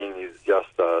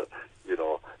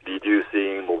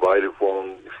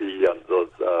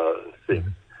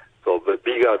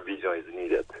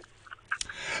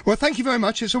Well, thank you very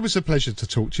much. It's always a pleasure to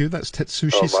talk to you. That's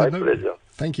Tetsushi My Sonobe. pleasure.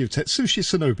 Thank you. Tetsushi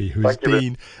Sonobe, who is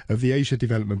Dean of the Asia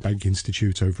Development Bank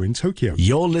Institute over in Tokyo.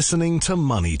 You're listening to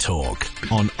Money Talk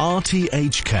on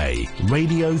RTHK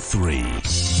Radio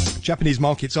 3. Japanese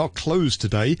markets are closed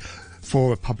today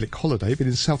for a public holiday, but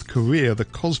in South Korea, the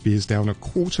Kospi is down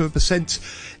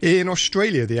 0.25%. In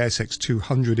Australia, the ASX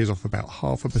 200 is off about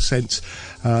 0.5%.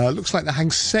 Looks like the Hang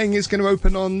Seng is going to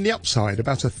open on the upside,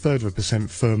 about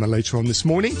 1/3% firmer later on this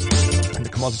morning. And the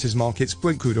commodities markets,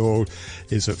 Brent crude oil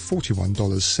is at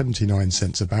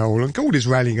 $41.79 a barrel, and gold is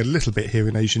rallying a little bit here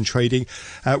in Asian trading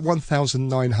at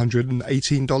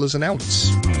 $1,918 an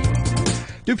ounce.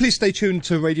 Do please stay tuned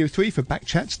to Radio 3 for back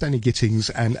chats. Danny Gittings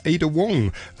and Ada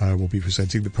Wong will be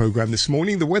presenting the programme this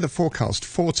morning. The weather forecast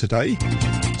for today: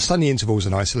 sunny intervals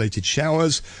and isolated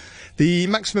showers. The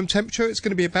maximum temperature is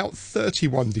going to be about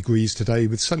 31 degrees today,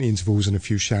 with sunny intervals and a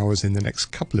few showers in the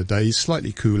next couple of days.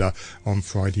 Slightly cooler on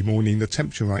Friday morning. The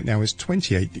temperature right now is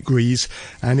 28 degrees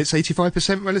and it's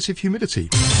 85% relative humidity.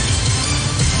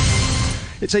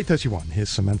 It's 8:31. Here's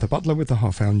Samantha Butler with the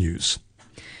half-hour news.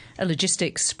 A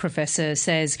logistics professor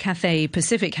says Cathay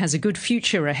Pacific has a good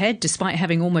future ahead despite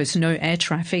having almost no air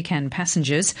traffic and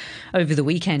passengers. Over the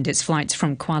weekend, its flights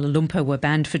from Kuala Lumpur were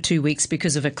banned for 2 weeks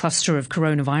because of a cluster of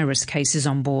coronavirus cases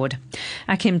on board.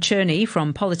 Akim Cherney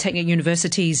from Polytechnic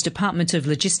University's Department of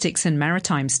Logistics and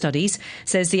Maritime Studies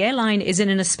says the airline is in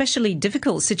an especially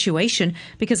difficult situation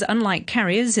because unlike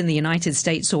carriers in the United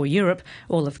States or Europe,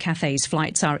 all of Cathay's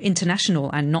flights are international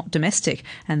and not domestic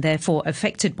and therefore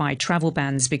affected by travel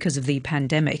bans because of the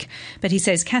pandemic. But he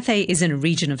says Cathay is in a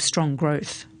region of strong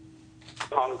growth.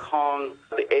 Hong Kong,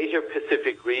 the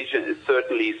Asia-Pacific region is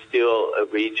certainly still a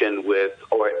region with,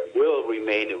 or will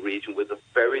remain a region with a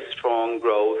very strong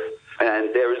growth.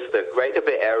 And there is the Greater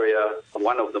Bay Area,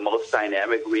 one of the most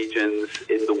dynamic regions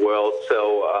in the world.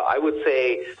 So I would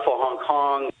say for Hong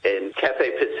Kong and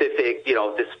Cathay Pacific,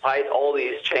 despite all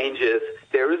these changes,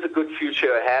 there is a good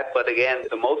future ahead. But again,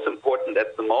 the most important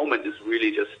at the moment is really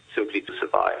just simply to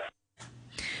survive.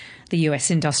 The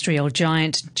US industrial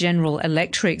giant General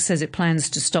Electric says it plans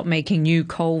to stop making new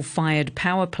coal-fired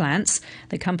power plants.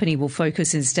 The company will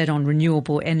focus instead on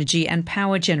renewable energy and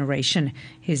power generation.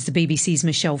 Here's the BBC's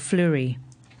Michelle Fleury.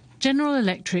 General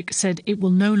Electric said it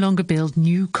will no longer build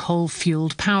new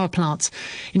coal-fuelled power plants.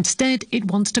 Instead, it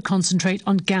wants to concentrate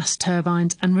on gas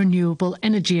turbines and renewable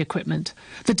energy equipment.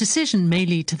 The decision may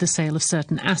lead to the sale of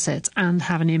certain assets and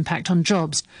have an impact on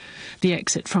jobs. The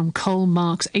exit from coal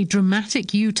marks a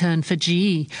dramatic U-turn for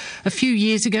GE. A few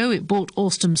years ago, it bought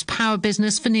Alstom's power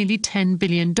business for nearly $10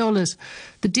 billion.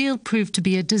 The deal proved to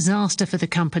be a disaster for the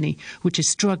company, which is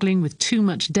struggling with too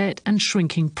much debt and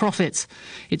shrinking profits.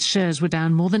 Its shares were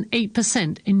down more than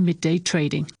 8% in midday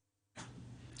trading.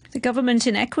 The government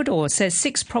in Ecuador says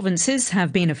 6 provinces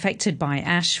have been affected by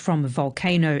ash from a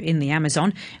volcano in the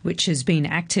Amazon, which has been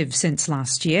active since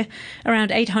last year.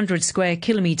 Around 800 square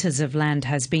kilometres of land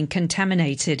has been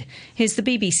contaminated. Here's the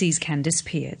BBC's Candice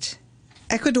Peart.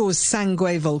 Ecuador's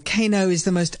Sangre volcano is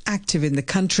the most active in the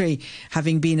country,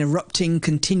 having been erupting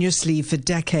continuously for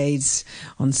decades.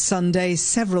 On Sunday,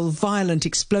 several violent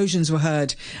explosions were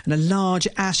heard and a large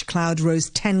ash cloud rose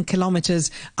 10 kilometres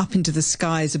up into the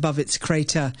skies above its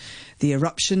crater. The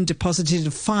eruption deposited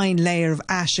a fine layer of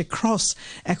ash across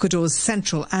Ecuador's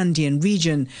central Andean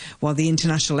region, while the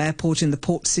international airport in the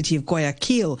port city of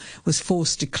Guayaquil was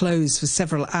forced to close for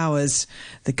several hours.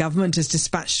 The government has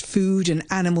dispatched food and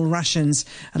animal rations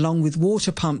along with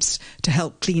water pumps to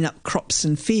help clean up crops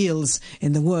and fields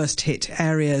in the worst hit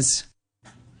areas.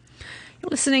 You're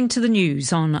listening to the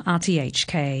news on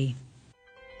RTHK.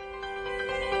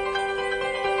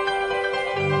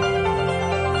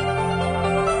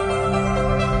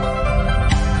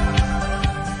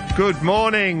 Good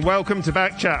morning. Welcome to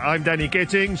Back Chat. I'm Danny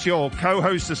Gittings. Your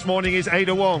co-host this morning is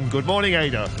Ada Wong. Good morning,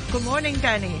 Ada. Good morning,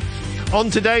 Danny. On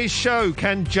today's show,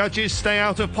 can judges stay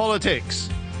out of politics?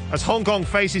 As Hong Kong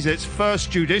faces its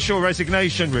first judicial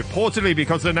resignation, reportedly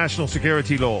because of the national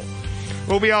security law.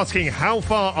 We'll be asking how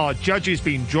far are judges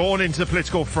being drawn into the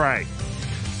political fray,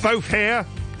 both here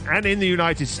and in the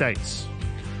United States.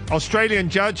 Australian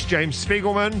judge James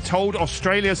Spig told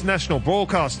Australia's national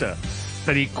broadcaster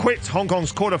that he quit Hong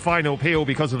Kong's quarter-final appeal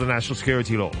because of the national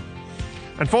security law.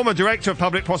 And former Director of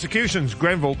Public Prosecutions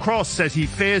Grenville Cross says he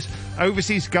fears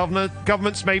overseas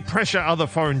governments may pressure other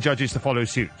foreign judges to follow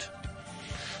suit.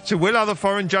 So will other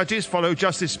foreign judges follow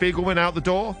Justice Spiegelman out the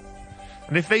door?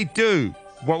 And if they do,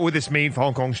 what will this mean for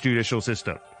Hong Kong's judicial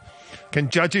system? Can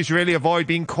judges really avoid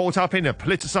being caught up in a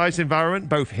politicised environment,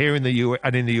 both here in the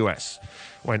and in the US?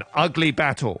 When ugly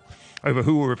battle over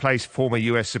who will replace former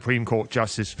US Supreme Court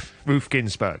Justice Ruth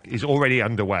Ginsburg is already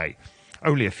underway,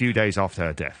 only a few days after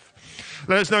her death.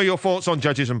 Let us know your thoughts on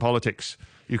judges and politics.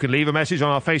 You can leave a message on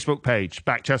our Facebook page,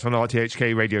 Backchat on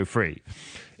RTHK Radio 3.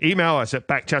 Email us at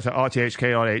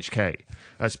backchat@rthk.hk.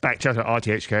 That's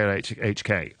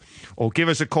backchat@rthk.hk. Or give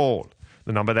us a call.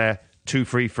 The number there,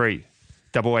 233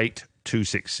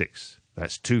 88266.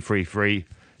 That's 233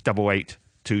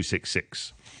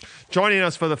 88266. Joining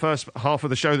us for the first half of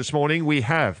the show this morning, we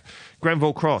have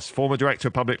Grenville Cross, former Director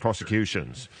of Public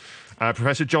Prosecutions,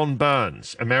 Professor John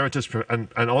Burns, Emeritus and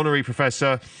Honorary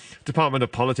Professor, Department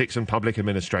of Politics and Public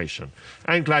Administration,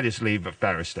 and Gladys Lee,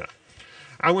 Barrister.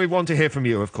 And we want to hear from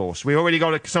you, of course. We already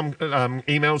got some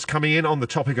emails coming in on the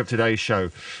topic of today's show.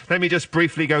 Let me just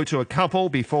briefly go to a couple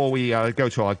before we go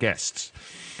to our guests.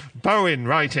 Bowen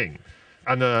writing,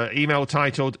 and an email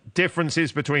titled,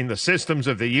 Differences Between the Systems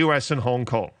of the US and Hong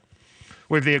Kong.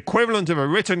 With the equivalent of a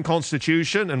written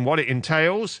constitution and what it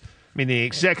entails, meaning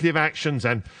executive actions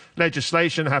and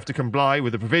legislation have to comply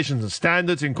with the provisions and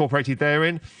standards incorporated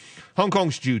therein, Hong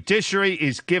Kong's judiciary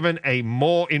is given a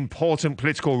more important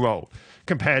political role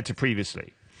compared to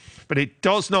previously. But it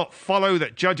does not follow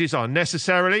that judges are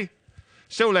necessarily,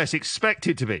 still less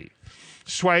expected to be,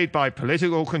 swayed by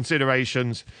political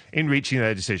considerations in reaching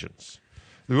their decisions.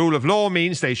 The rule of law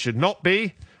means they should not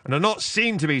be, and are not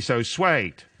seen to be so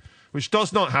swayed, which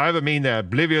does not, however, mean they're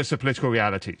oblivious of political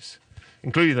realities,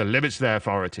 including the limits of their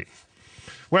authority.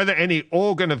 Whether any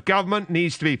organ of government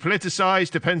needs to be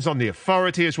politicised depends on the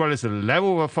authority as well as the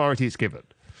level of authority it's given.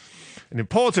 An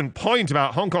important point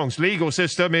about Hong Kong's legal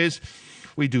system is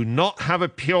we do not have a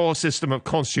pure system of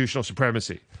constitutional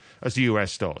supremacy, as the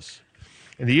US does.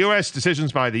 In the US,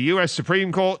 decisions by the US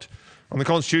Supreme Court on the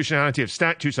constitutionality of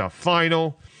statutes are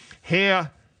final.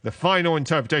 Here, the final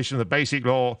interpretation of the basic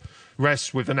law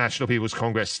rests with the National People's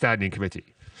Congress Standing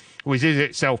Committee, which is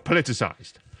itself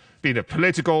politicised, being a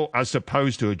political as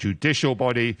opposed to a judicial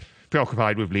body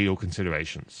preoccupied with legal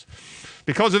considerations.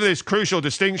 Because of this crucial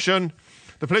distinction,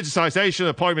 the politicisation and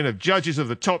appointment of judges of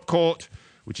the top court,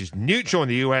 which is neutral in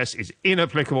the US, is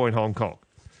inapplicable in Hong Kong,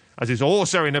 as is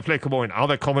also inapplicable in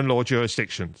other common law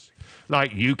jurisdictions,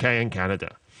 like UK and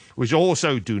Canada, which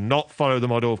also do not follow the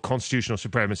model of constitutional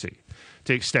supremacy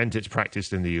to the extent it's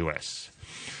practiced in the US.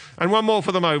 And one more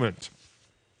for the moment.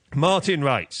 Martin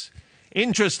writes,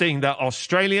 interesting that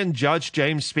Australian Judge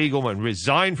James Spiegelman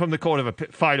resigned from the Court of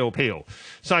Final Appeal,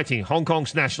 citing Hong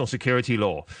Kong's national security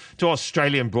law, to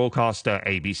Australian broadcaster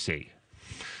ABC.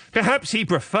 Perhaps he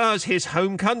prefers his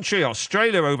home country,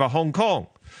 Australia, over Hong Kong,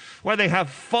 where they have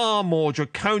far more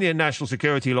draconian national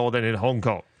security law than in Hong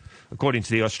Kong, according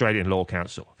to the Australian Law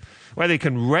Council, where they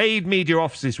can raid media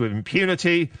offices with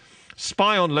impunity,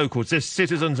 spy on local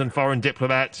citizens and foreign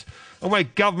diplomats, and where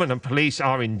government and police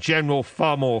are in general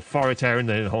far more authoritarian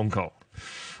than in Hong Kong?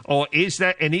 Or is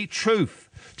there any truth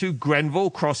to Grenville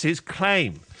Cross's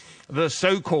claim that the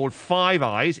so-called Five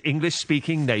Eyes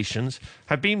English-speaking nations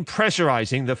have been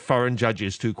pressurising the foreign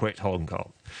judges to quit Hong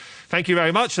Kong? Thank you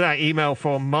very much for that email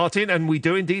from Martin, and we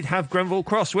do indeed have Grenville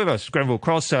Cross with us. Grenville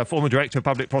Cross, former Director of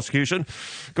Public Prosecution.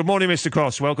 Good morning, Mr.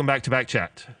 Cross. Welcome back to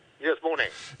Backchat. Yes, morning.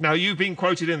 Now, you've been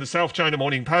quoted in the South China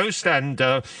Morning Post, and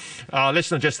our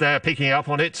listener just there picking up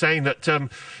on it, saying that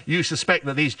you suspect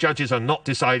that these judges are not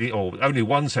deciding, or only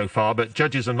one so far, but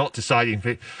judges are not deciding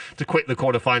to quit the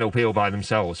Court of Final Appeal by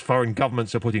themselves. Foreign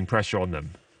governments are putting pressure on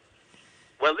them.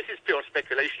 Well, this is pure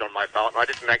speculation on my part. I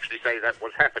didn't actually say that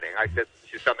was happening. I said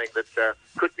this is something that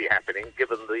could be happening,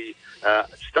 given the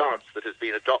stance that has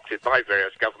been adopted by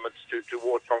various governments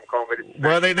towards Hong Kong.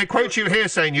 Well, they quote you here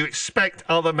saying you expect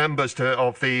other members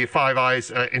of the Five Eyes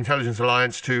Intelligence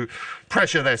Alliance to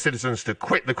pressure their citizens to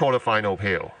quit the Court of Final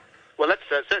Appeal. Well, that's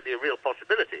certainly a real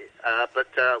possibility, but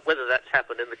whether that's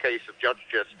happened in the case of Judge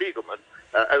Spiegelman,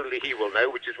 only he will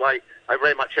know, which is why I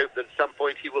very much hope that at some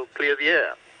point he will clear the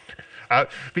air.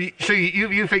 So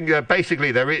you think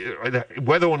basically there is,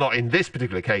 whether or not in this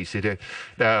particular case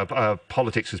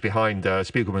politics was behind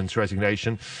Spiegelman's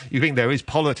resignation, you think there is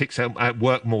politics at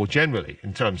work more generally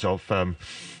in terms of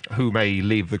who may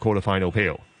leave the Court of Final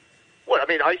Appeal? Well, I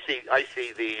mean, I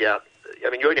see the. I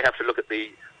mean, you only have to look at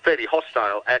the fairly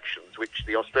hostile actions which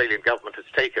the Australian government has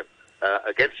taken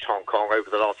against Hong Kong over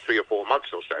the last 3 or 4 months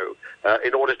or so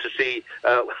in order to see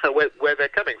where they're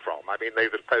coming from. I mean,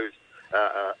 they've imposed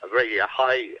a very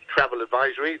high travel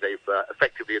advisory. They've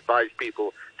effectively advised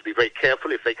people to be very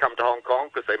careful if they come to Hong Kong,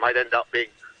 because they might end up being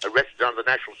arrested under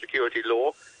national security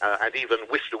law and even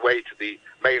whisked away to the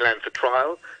mainland for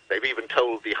trial. They've even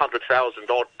told the 100,000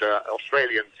 odd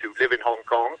Australians who live in Hong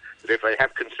Kong that if they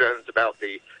have concerns about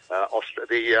the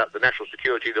the national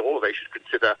security law. They should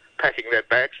consider packing their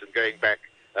bags and going back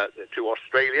to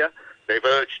Australia. They've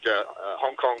urged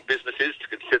Hong Kong businesses to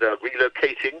consider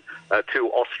relocating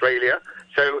to Australia.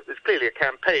 So there's clearly a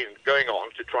campaign going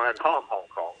on to try and harm Hong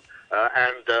Kong.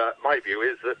 And my view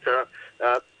is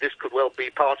that this could well be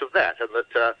part of that, and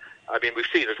that we've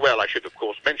seen as well, I should of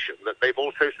course mention, that they've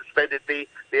also suspended the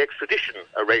extradition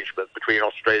arrangement between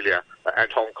Australia and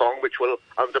Hong Kong, which will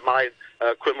undermine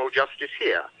criminal justice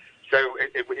here. So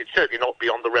it's certainly not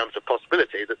beyond the realms of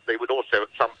possibility that they would also at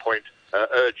some point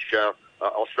urge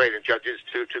Australian judges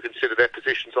to consider their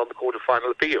positions on the Court of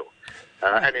Final Appeal.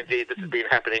 And indeed, this has been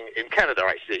happening in Canada,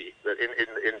 I see, that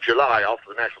in July, after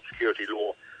the national security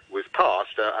law was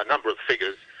passed, a number of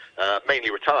figures, mainly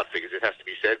retired figures, it has to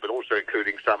be said, but also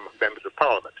including some members of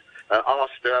Parliament,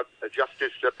 asked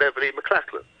Justice Beverley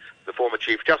McLachlan, the former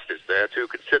Chief Justice there, to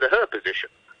consider her position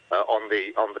on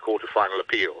the Court of Final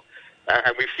Appeal.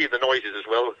 And we've seen the noises as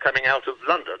well coming out of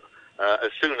London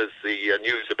as soon as the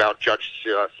news about Judge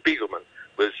Spiegelman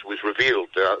was revealed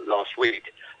last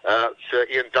week. Sir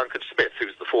Ian Duncan Smith,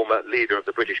 who's the former leader of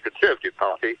the British Conservative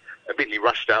Party, immediately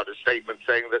rushed out a statement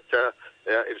saying that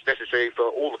it was necessary for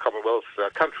all the Commonwealth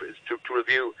countries to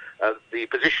review the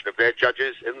position of their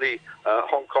judges in the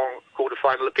Hong Kong Court of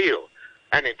Final Appeal.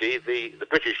 And indeed, the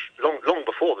British, long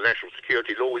before the National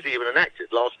Security Law was even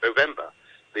enacted last November,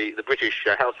 the British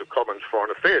House of Commons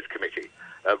Foreign Affairs Committee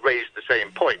raised the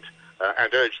same point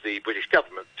and urged the British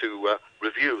government to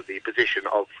review the position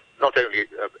of not only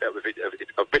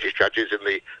of British judges in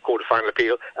the Court of Final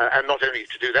Appeal, and not only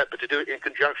to do that, but to do it in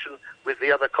conjunction with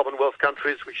the other Commonwealth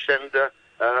countries which send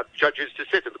judges to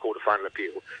sit in the Court of Final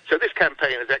Appeal. So this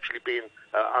campaign has actually been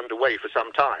underway for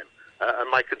some time,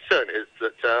 and my concern is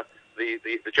that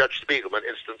the Judge Spiegelman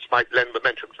instance might lend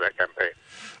momentum to that campaign.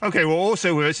 OK, well,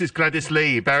 also with us is Gladys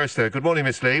Lee, barrister. Good morning,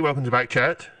 Miss Lee. Welcome to Back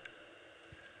Chat.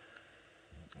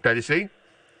 Gladys Lee?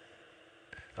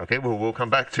 OK, well, we'll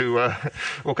come back to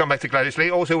Gladys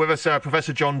Lee. Also with us,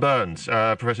 Professor John Burns.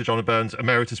 Professor John Burns,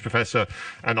 Emeritus Professor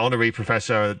and Honorary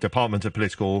Professor, Department of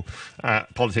Political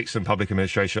Politics and Public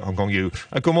Administration at Hong Kong U.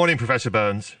 Good morning, Professor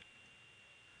Burns.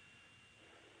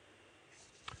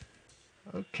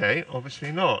 OK, obviously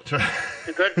not.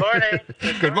 Good morning.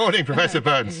 Good morning, Professor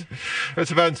Burns.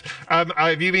 Professor Burns,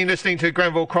 have you been listening to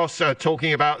Grenville Cross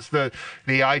talking about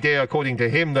the idea, according to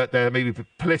him, that there may be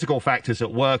political factors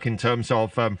at work in terms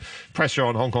of pressure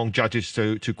on Hong Kong judges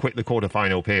to quit the Court of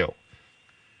Final Appeal?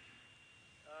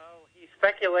 He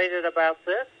speculated about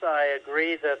this. I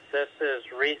agree that this is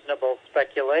reasonable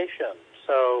speculation.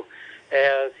 So,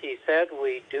 as he said,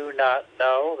 we do not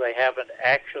know. They haven't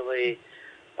actually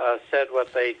said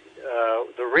what the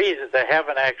reason. They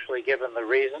haven't actually given the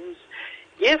reasons.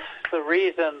 If the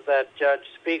reason that Judge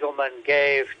Spiegelman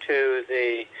gave to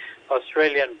the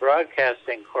Australian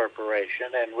Broadcasting Corporation,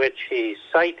 in which he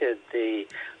cited the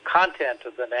content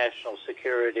of the national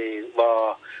security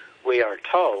law, we are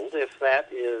told, if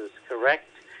that is correct,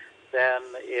 then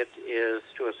it is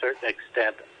to a certain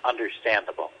extent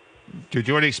understandable. Do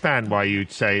you want to expand why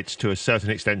you'd say it's to a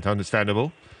certain extent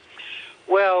understandable?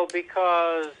 Well,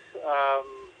 because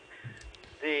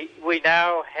we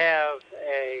now have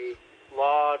a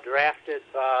law drafted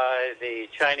by the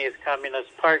Chinese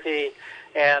Communist Party,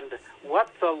 and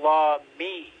what the law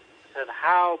means and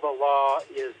how the law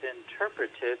is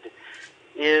interpreted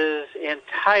is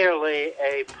entirely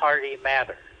a party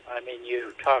matter. I mean,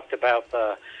 you talked about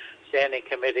the Standing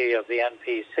Committee of the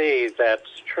NPC.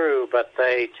 That's true, but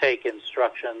they take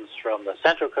instructions from the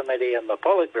Central Committee and the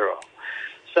Politburo.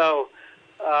 So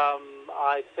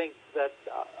I think that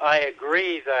I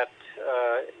agree that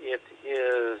it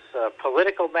is a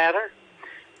political matter,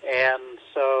 and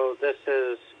so this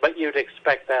is, but you'd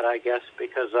expect that, I guess,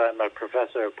 because I'm a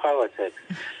professor of politics.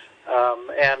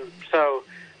 And so...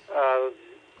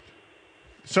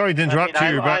 Sorry to interrupt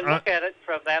you, but I look at it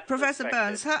from that Professor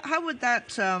Burns, how would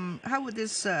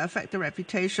this affect the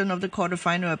reputation of the Court of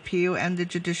Final Appeal and the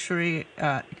judiciary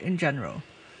in general?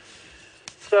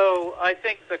 So I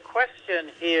think the question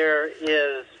here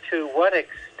is to what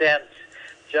extent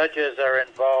judges are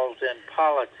involved in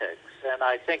politics. And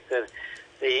I think that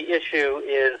the issue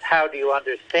is how do you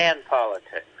understand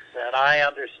politics? And I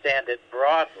understand it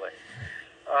broadly.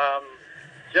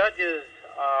 Judges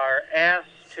are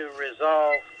asked to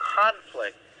resolve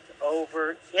conflicts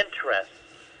over interests.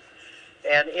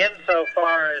 And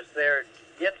insofar as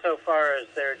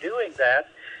they're doing that,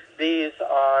 these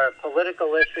are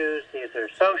political issues, these are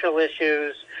social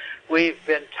issues. We've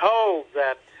been told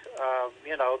that,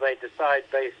 they decide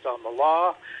based on the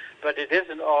law, but it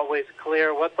isn't always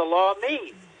clear what the law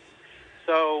means.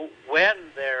 So when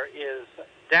there is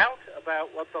doubt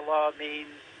about what the law means,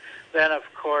 then, of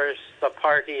course, the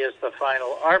party is the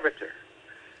final arbiter.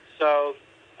 So,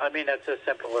 I mean, it's as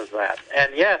simple as that.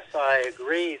 And yes, I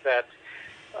agree that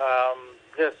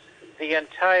the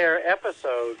entire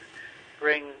episode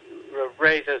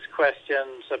raises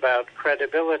questions about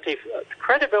credibility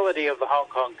of the Hong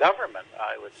Kong government,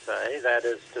 I would say. That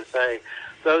is to say,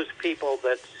 those people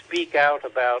that speak out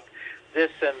about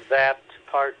this and that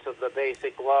parts of the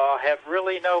basic law have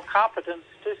really no competence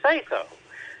to say so.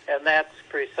 And that's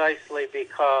precisely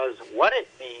because what it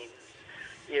means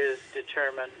is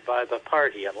determined by the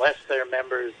party. Unless they're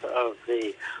members of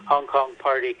the Hong Kong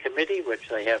Party Committee, which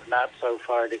they have not so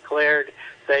far declared,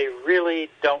 they really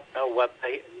don't know what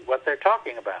they're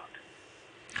talking about.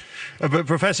 But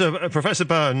Professor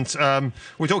Burns,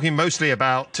 we're talking mostly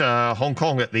about Hong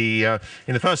Kong at the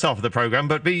in the first half of the programme,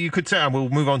 but you could say, and we'll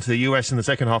move on to the US in the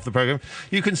second half of the programme.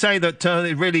 You can say that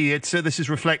this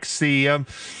reflects the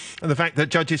fact that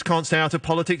judges can't stay out of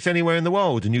politics anywhere in the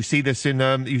world, and you see this in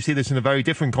a very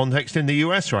different context in the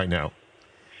US right now.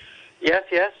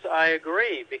 Yes, I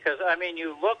agree, because I mean,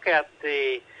 you look at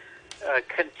the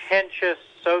contentious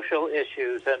social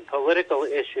issues and political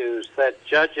issues that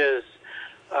judges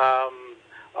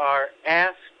are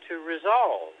asked to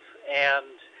resolve, and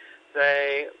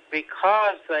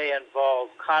because they involve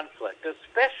conflict,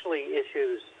 especially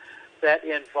issues that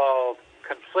involve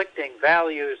conflicting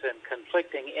values and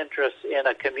conflicting interests in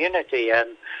a community, and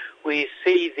we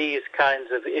see these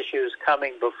kinds of issues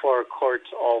coming before courts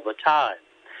all the time.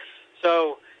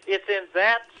 So it's in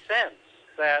that sense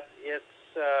that it's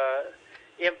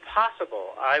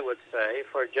impossible, I would say,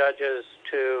 for judges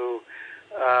to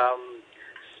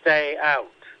stay out.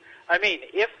 I mean,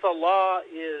 if the law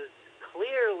is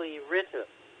clearly written,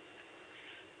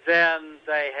 then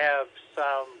they have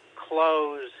some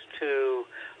clothes to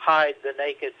hide the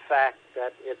naked fact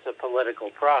that it's a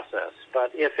political process.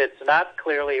 But if it's not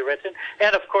clearly written,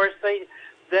 and of course they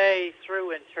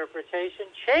through interpretation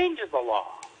change the law,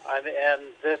 and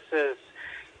this is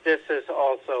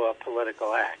also a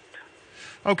political act.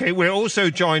 Okay, we're also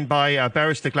joined by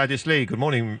Barrister Gladys Lee. Good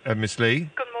morning, Miss Lee.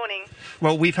 Good morning.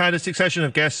 Well, we've had a succession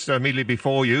of guests immediately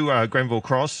before you. Grenville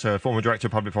Cross, former Director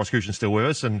of Public Prosecution, still with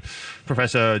us, and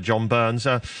Professor John Burns,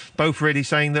 both really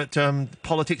saying that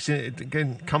politics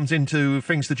comes into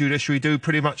things the judiciary do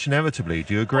pretty much inevitably.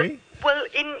 Do you agree? Well,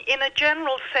 in a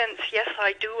general sense, yes,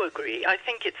 I do agree. I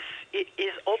think it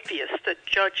is obvious that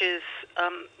judges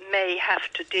may have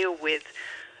to deal with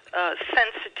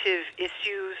sensitive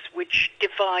issues which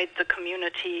divide the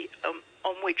community,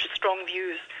 on which strong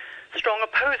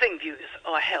opposing views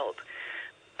are held.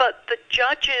 But the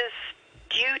judge's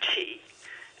duty,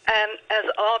 and as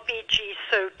RBG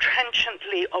so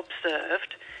trenchantly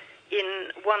observed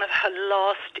in one of her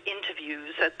last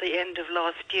interviews at the end of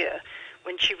last year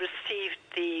when she received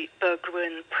the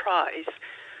Berggruen Prize,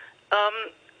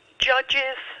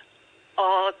 judges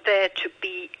are there to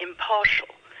be impartial.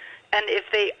 And if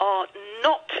they are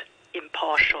not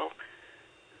impartial,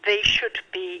 they should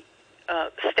be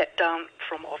stepped down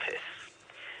from office.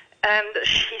 And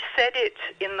she said it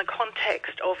in the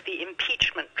context of the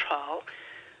impeachment trial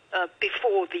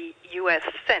before the U.S.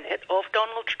 Senate of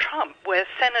Donald Trump, where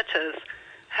senators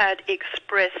had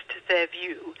expressed their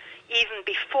view, even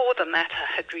before the matter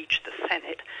had reached the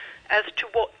Senate, as to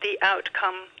what the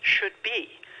outcome should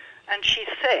be. And she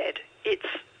said, it's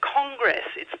Congress,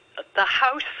 it's the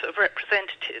House of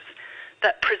Representatives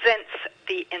that presents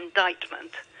the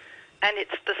indictment, and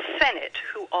it's the Senate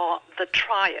who are the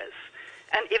triers.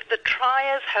 And if the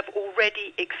triers have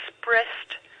already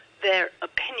expressed their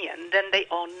opinion, then they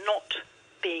are not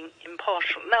being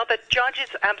impartial. Now, the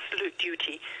judge's absolute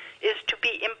duty is to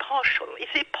be impartial.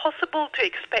 Is it possible to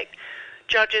expect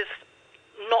judges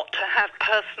not to have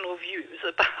personal views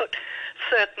about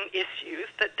certain issues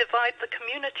that divide the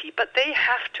community? But they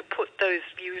have to put those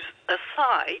views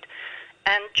aside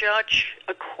and judge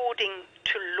according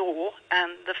to law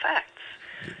and the facts.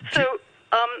 So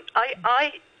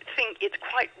I think it's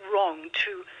quite wrong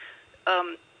to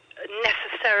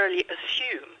necessarily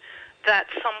assume that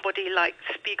somebody like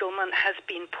Spiegelman has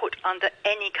been put under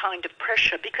any kind of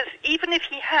pressure, because even if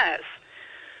he has,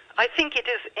 I think it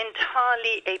is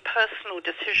entirely a personal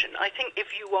decision. I think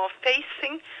if you are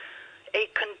facing a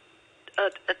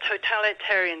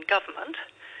totalitarian government,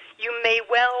 you may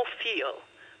well feel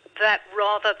that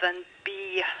rather than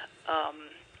be a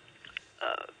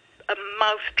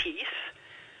mouthpiece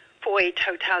for a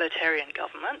totalitarian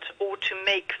government, or to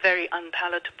make very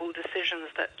unpalatable decisions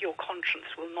that your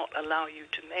conscience will not allow you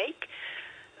to make,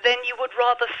 then you would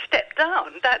rather step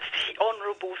down. That's the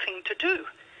honourable thing to do.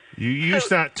 You used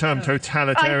that term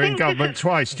totalitarian government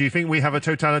twice. Do you think we have a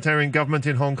totalitarian government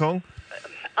in Hong Kong?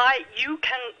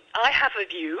 I have a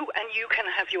view, and you can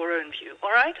have your own view,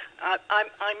 all right?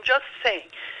 I'm just saying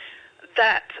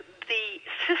that the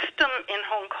system in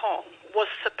Hong Kong was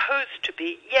supposed to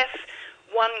be, yes,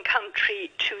 one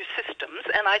country, two systems,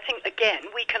 and I think, again,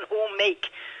 we can all make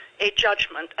a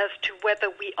judgment as to whether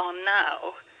we are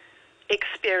now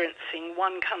experiencing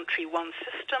one country, one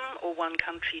system, or one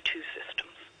country, two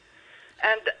systems.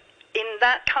 And in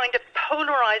that kind of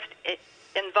polarized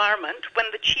environment, when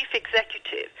the chief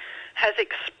executive has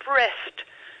expressed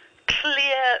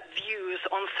clear views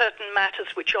on certain matters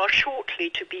which are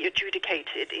shortly to be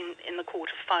adjudicated in the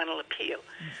Court of Final Appeal,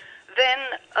 then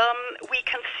we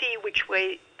can see which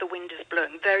way the wind is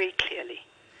blowing very clearly.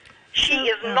 She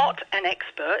is not an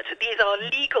expert. These are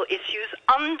legal issues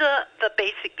under the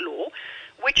basic law,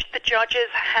 which the judges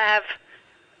have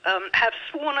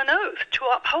sworn an oath to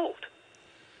uphold.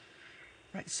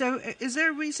 Right. So, is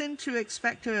there a reason to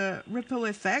expect a ripple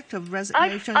effect of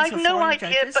resignations? I've no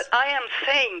idea, but I am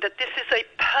saying that this is a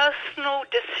personal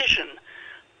decision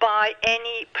by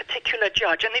any particular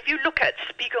judge. And if you look at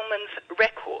Spiegelman's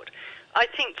record, I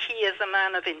think he is a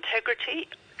man of integrity.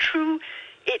 True,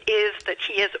 it is that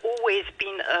he has always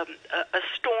been a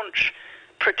staunch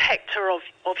protector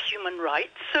of human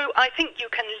rights. So I think you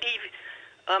can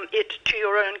leave it to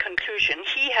your own conclusion.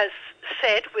 He has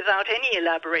said, without any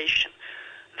elaboration,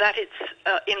 that it's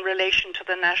in relation to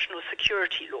the national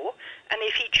security law. And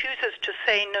if he chooses to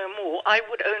say no more, I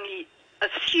would only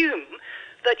assume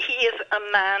that he is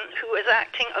a man who is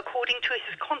acting according to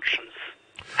his conscience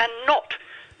and not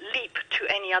leap to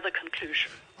any other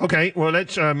conclusion. Okay, well,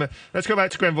 let's go back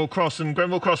to Grenville Cross. And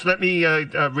Grenville Cross, let me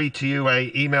read to you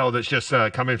a email that's just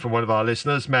come in from one of our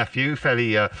listeners, Matthew,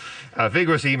 fairly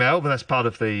vigorous email, but that's part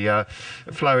of the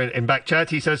flow in back chat.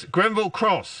 He says, Grenville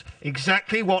Cross,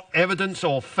 exactly what evidence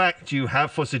or fact do you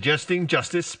have for suggesting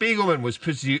Justice Spiegelman was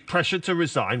pressured to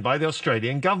resign by the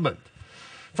Australian government?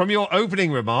 From your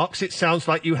opening remarks, it sounds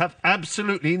like you have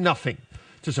absolutely nothing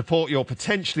to support your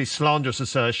potentially slanderous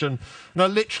assertion and are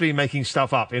literally making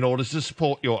stuff up in order to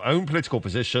support your own political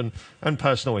position and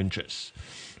personal interests.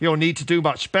 You'll need to do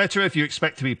much better if you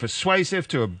expect to be persuasive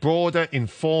to a broader,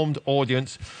 informed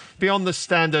audience beyond the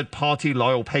standard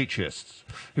party-loyal patriots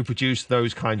who produce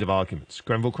those kind of arguments.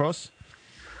 Grenville Cross?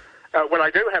 Well,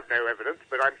 I do have no evidence,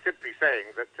 but I'm simply saying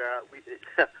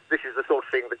that this is the sort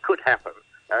of thing that could happen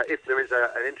if there is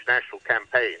an international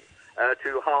campaign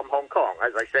to harm Hong Kong.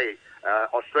 As I say,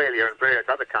 Australia and various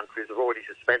other countries have already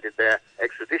suspended their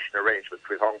extradition arrangements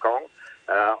with Hong Kong.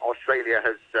 Australia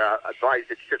has advised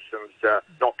its citizens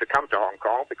not to come to Hong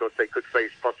Kong because they could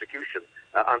face prosecution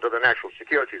under the national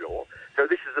security law. So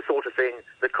this is the sort of thing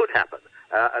that could happen.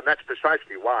 And that's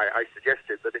precisely why I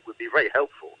suggested that it would be very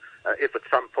helpful if at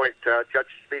some point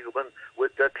Judge Spiegelman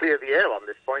would clear the air on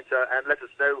this point and let us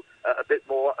know a bit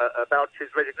more about his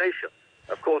resignation.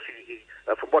 Of course, he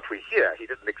from what we hear, he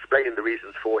didn't explain the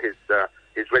reasons for his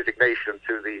resignation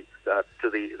to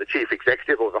the chief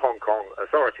executive or the Hong Kong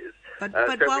authorities. But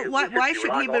why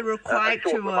should he be required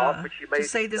to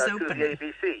say this openly? To the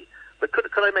ABC. But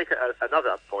could I make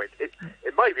another point?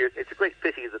 In my view, it's a great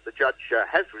pity that the judge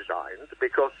has resigned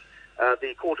because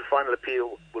the Court of Final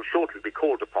Appeal will shortly be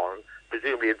called upon,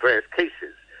 presumably in various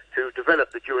cases, to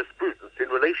develop the jurisprudence in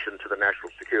relation to the national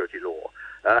security law.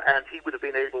 And he would have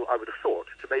been able, I would have thought,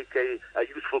 to make a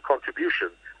useful contribution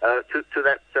to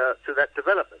that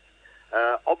development.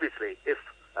 Obviously, if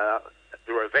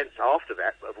there were events after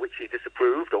that of which he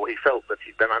disapproved or he felt that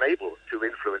he'd been unable to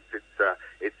influence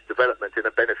its development in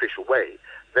a beneficial way,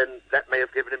 then that may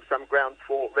have given him some ground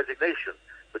for resignation.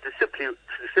 But to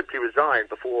simply resign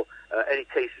before any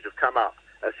cases have come up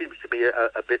seems to be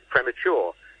a bit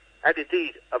premature. And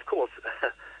indeed, of course,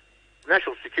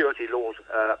 national security laws,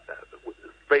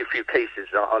 very few cases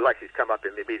are likely to come up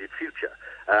in the immediate future.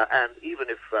 And even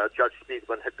if Judge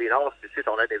Spiegelman had been asked to sit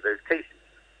on any of those cases,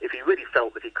 if he really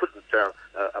felt that he couldn't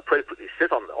appropriately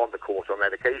sit on the court on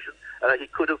that occasion, he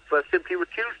could have simply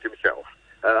recused himself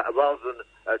rather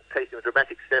than taking a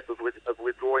dramatic step of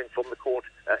withdrawing from the court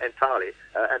entirely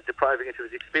and depriving it of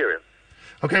his experience.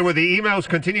 OK, well, the emails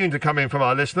continuing to come in from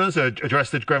our listeners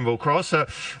addressed to Grenville Cross.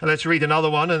 Let's read another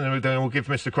one, and then we'll give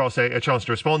Mr Cross a chance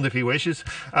to respond if he wishes.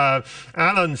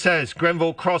 Alan says,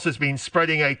 Grenville Cross has been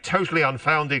spreading a totally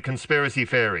unfounded conspiracy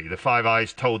theory. The Five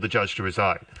Eyes told the judge to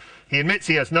resign. He admits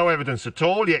he has no evidence at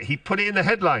all, yet he put it in the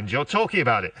headlines. You're talking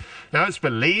about it. Now it's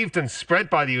believed and spread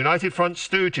by the United Front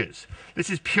stooges. This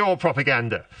is pure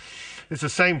propaganda. It's the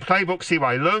same playbook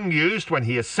CY Leung used when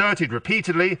he asserted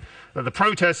repeatedly that the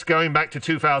protests going back to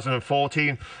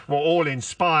 2014 were all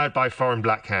inspired by foreign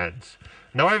black hands.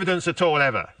 No evidence at all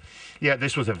ever. Yet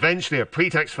this was eventually a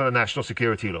pretext for the national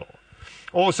security law.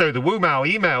 Also, the Wu Mao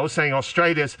emails saying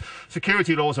Australia's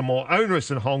security laws are more onerous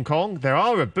than Hong Kong. There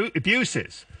are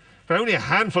abuses, but only a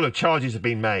handful of charges have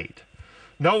been made.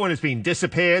 No one has been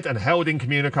disappeared and held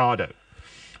incommunicado.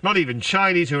 Not even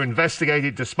Chinese who are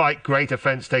investigated despite great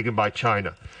offence taken by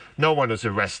China. No one was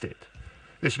arrested.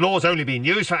 This law has only been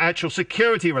used for actual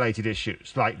security-related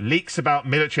issues, like leaks about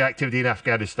military activity in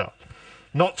Afghanistan.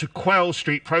 Not to quell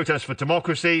street protests for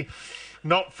democracy,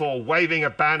 not for waving a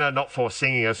banner, not for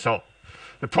singing a song.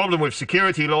 The problem with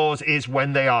security laws is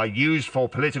when they are used for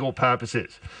political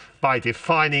purposes, by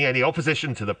defining any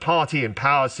opposition to the party in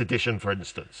power, sedition, for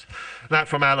instance. That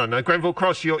from Alan. Grenville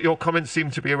Cross, your comments seem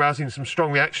to be arousing some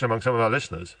strong reaction among some of our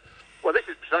listeners. Well, this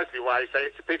is precisely why I say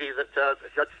it's a pity that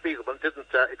Judge Spiegelman didn't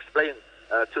explain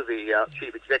to the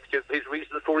chief executive his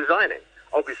reasons for resigning.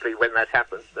 Obviously, when that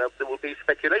happens, there will be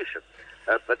speculation.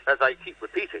 But as I keep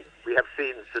repeating, we have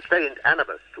seen sustained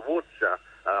animus towards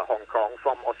Hong Kong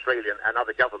from Australian and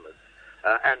other governments.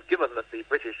 And given that the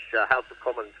British House of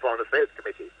Commons Foreign Affairs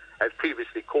Committee has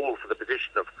previously called for the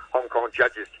position of Hong Kong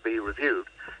judges to be reviewed,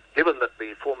 given that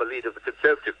the former leader of the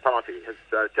Conservative Party has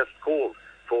just called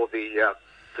for the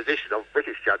position of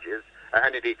British judges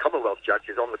and indeed Commonwealth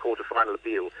judges on the Court of Final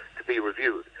Appeal to be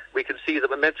reviewed, we can see the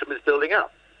momentum is building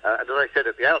up. And as I said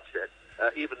at the outset,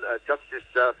 even Justice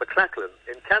McLachlan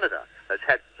in Canada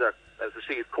has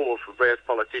received calls from various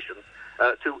politicians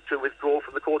to withdraw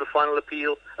from the Court of Final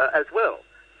Appeal as well.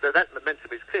 So that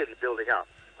momentum is clearly building up.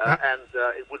 And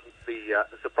it wouldn't be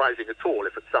surprising at all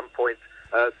if at some point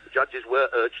judges were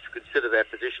urged to consider their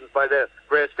positions by their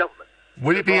various governments.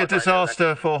 Will it be a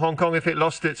disaster for Hong Kong if it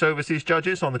lost its overseas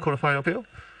judges on the Court of Final Appeal?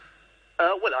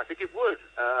 Well, I think it would.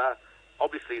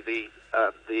 Obviously, the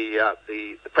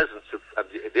presence of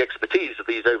the expertise of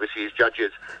these overseas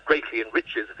judges greatly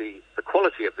enriches the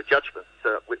quality of the judgments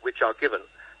which are given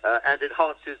and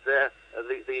enhances their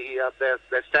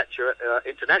stature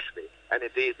internationally. And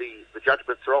indeed, the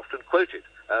judgments are often quoted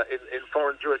in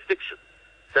foreign jurisdictions.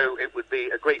 So it would be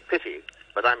a great pity,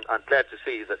 but I'm glad to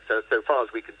see that so far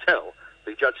as we can tell,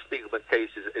 the Judge Spiegelman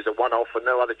case is a one-off, and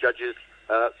no other judges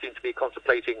seem to be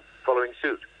contemplating following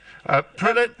suit.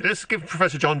 Let's give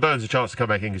Professor John Burns a chance to come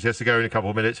back in, because he has to go in a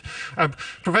couple of minutes.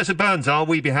 Professor Burns, are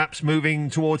we perhaps moving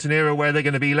towards an era where there are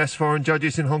going to be less foreign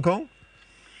judges in Hong Kong?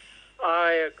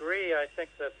 I agree. I think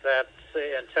that that's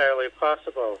entirely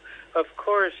possible. Of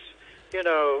course,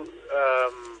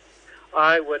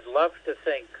 I would love to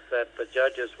think that the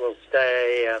judges will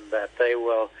stay and that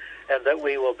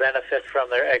we will benefit from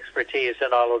their expertise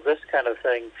and all of this kind of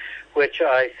thing, which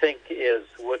I think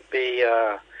would be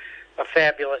a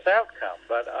fabulous outcome.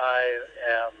 But I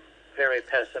am very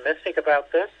pessimistic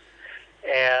about this,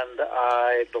 and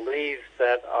I believe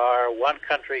that our one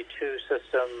country, two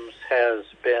systems has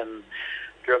been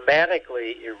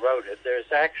dramatically eroded.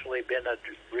 There's actually been a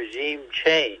regime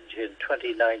change in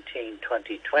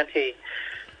 2019-2020,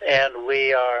 and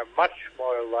we are much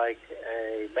more like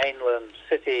a mainland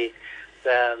city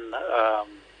than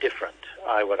different,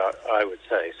 I would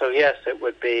say. So yes, it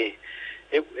would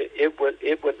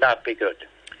not be good.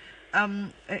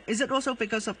 Is it also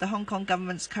because of the Hong Kong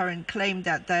government's current claim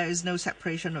that there is no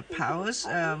separation of powers,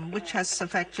 which has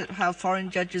affected how foreign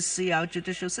judges see our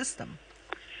judicial system?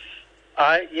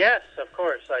 Yes, of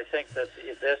course. I think that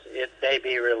it may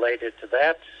be related to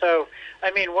that. So,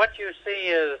 what you see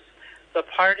is the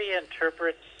party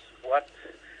interprets what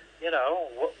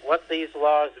these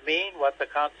laws mean, what the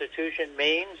Constitution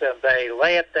means, and they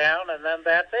lay it down, and then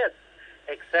that's it.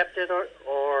 Accept it,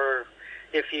 or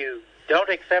if you don't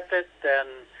accept it, then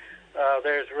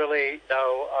there's really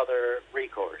no other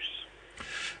recourse.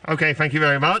 OK, thank you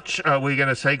very much. We're going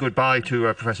to say goodbye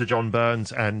to Professor John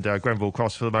Burns and Grenville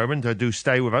Cross for the moment. Do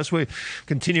stay with us. We're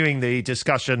continuing the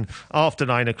discussion after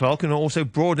 9 o'clock and also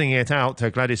broadening it out.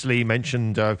 Gladys Lee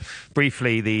mentioned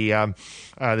briefly the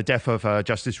death of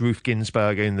Justice Ruth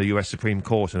Ginsburg in the US Supreme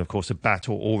Court, and of course a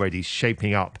battle already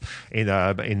shaping up in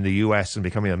the US and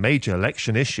becoming a major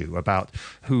election issue about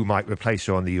who might replace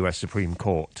her on the US Supreme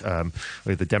Court,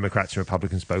 with the Democrats and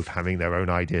Republicans both having their own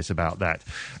ideas about that.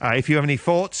 If you have any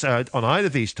thoughts on either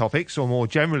of these topics, or more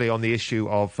generally on the issue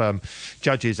of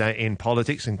judges in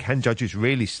politics and can judges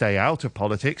really stay out of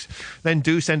politics, then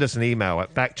do send us an email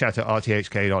at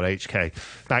backchat@rthk.hk,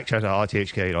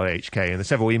 backchat@rthk.hk, and there's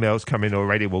several emails coming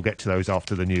already. We'll get to those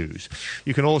after the news.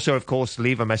 You can also, of course,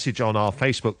 leave a message on our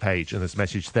Facebook page, and there's a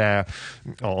message there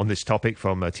on this topic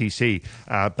from TC,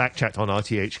 Backchat on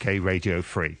RTHK Radio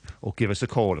Free. or give us a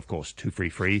call, of course,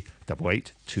 233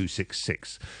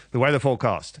 88266. The weather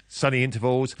forecast: sunny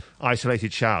intervals,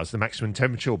 isolated showers. The maximum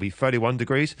temperature will be 31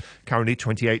 degrees, currently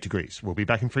 28 degrees. We'll be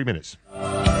back in 3 minutes.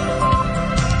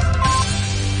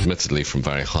 Admittedly from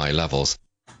very high levels.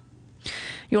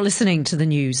 You're listening to the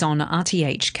news on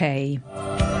RTHK.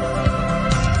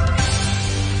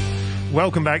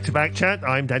 Welcome back to Back Chat.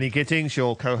 I'm Danny Gittings.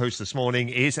 Your co-host this morning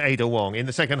is Ada Wong. In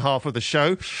the second half of the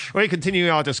show, we continue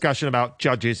our discussion about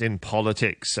judges in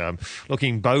politics,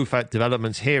 looking both at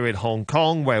developments here in Hong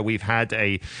Kong, where we've had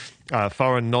a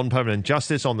foreign non-permanent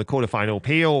justice on the Court of Final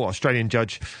Appeal, Australian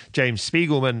Judge James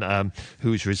Spiegelman,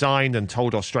 who's resigned and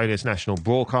told Australia's national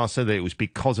broadcaster that it was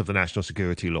because of the national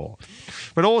security law.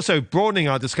 But also broadening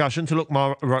our discussion to look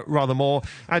rather more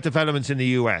at developments in the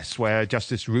US, where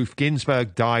Justice Ruth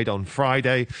Ginsburg died on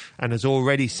Friday and has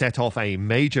already set off a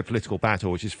major political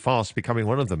battle, which is fast becoming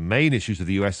one of the main issues of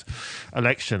the US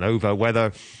election, over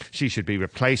whether she should be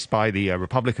replaced by the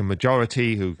Republican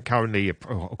majority, who currently,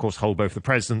 of course, hold both the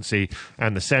presidency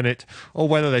and the Senate, or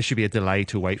whether there should be a delay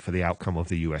to wait for the outcome of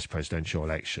the US presidential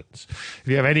elections. If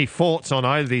you have any thoughts on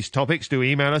either of these topics, do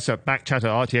email us at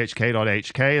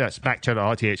backchat@rthk.hk. That's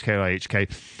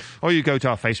backchat@rthk.hk. Or you go to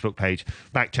our Facebook page,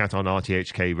 Backchat on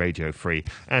RTHK Radio 3,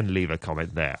 and leave a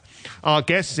comment there. Our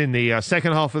guests in the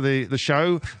second half of the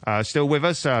show still with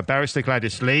us, Barrister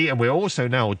Gladys Lee, and we're also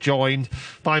now joined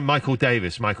by Michael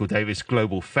Davis. Michael Davis,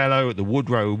 Global Fellow at the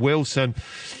Woodrow Wilson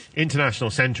International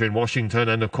Centre in Washington,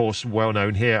 and of course well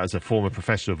known here as a former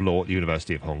Professor of Law at the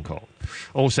University of Hong Kong.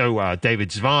 Also David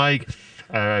Zweig,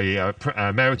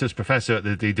 Emeritus Professor at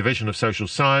the Division of Social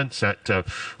Science at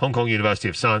Hong Kong University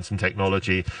of Science and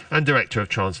Technology, and Director of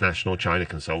Transnational China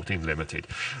Consulting Limited.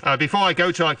 Before I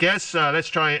go to our guests, let's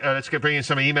bring in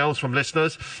some emails from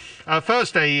listeners.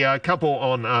 First, a couple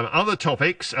on other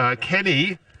topics.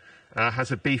 Kenny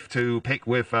has a beef to pick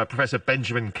with Professor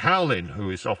Benjamin Cowlin, who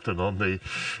is often on the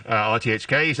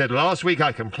RTHK. He said, last week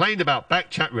I complained about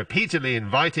Backchat repeatedly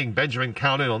inviting Benjamin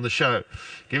Cowlin on the show,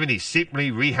 given he simply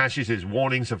rehashes his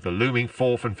warnings of the looming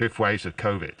fourth and fifth waves of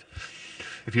COVID.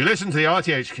 If you listen to the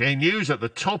RTHK news at the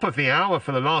top of the hour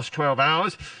for the last 12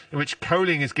 hours, in which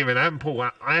Cowlin is given ample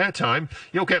airtime,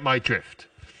 you'll get my drift.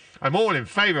 I'm all in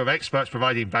favour of experts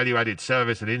providing value-added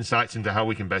service and insights into how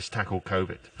we can best tackle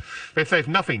COVID. But if they've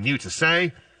nothing new to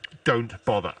say, don't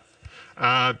bother.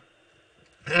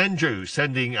 Andrew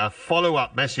sending a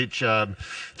follow-up message to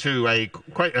a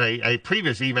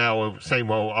previous email saying,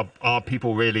 well, are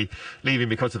people really leaving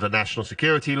because of the national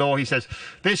security law? He says,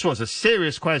 this was a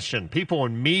serious question. People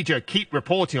and media keep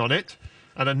reporting on it,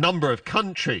 and a number of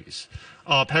countries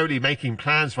are apparently making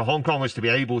plans for Hong Kongers to be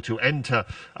able to enter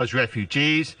as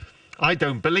refugees. I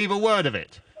don't believe a word of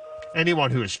it.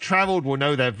 Anyone who has travelled will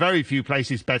know there are very few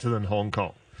places better than Hong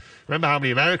Kong. Remember how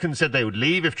many Americans said they would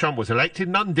leave if Trump was elected?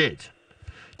 None did.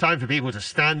 Time for people to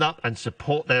stand up and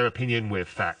support their opinion with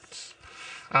facts.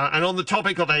 And on the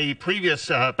topic of a previous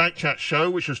Backchat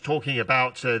show, which was talking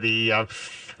about the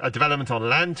development on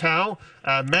Lantau,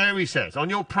 Mary says, on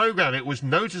your programme it was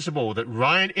noticeable that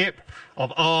Ryan Ip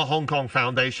of Our Hong Kong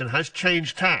Foundation has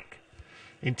changed tack.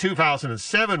 In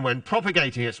 2007, when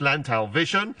propagating its Lantau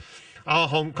vision, Our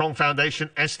Hong Kong Foundation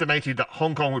estimated that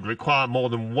Hong Kong would require more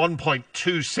than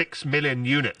 1.26 million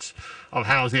units of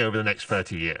housing over the next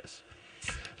 30 years.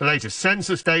 The latest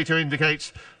census data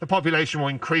indicates the population will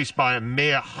increase by a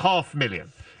mere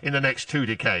 500,000 in the next 2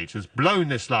 decades. Has blown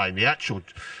this line. The actual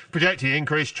projected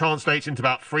increase translates into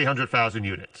about 300,000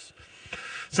 units.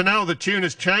 So now the tune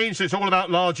has changed. It's all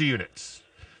about larger units.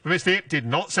 But Mr. Ip did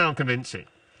not sound convincing.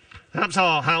 Perhaps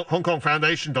our Hong Kong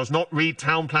Foundation does not read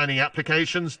town planning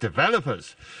applications.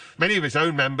 Developers, many of its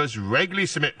own members, regularly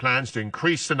submit plans to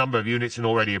increase the number of units in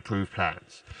already approved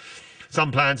plans.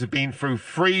 Some plans have been through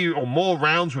 3 or more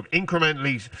rounds with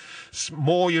incrementally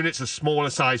more units, a smaller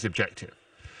size objective.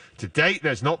 To date,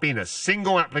 there's not been a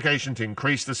single application to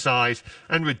increase the size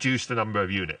and reduce the number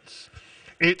of units.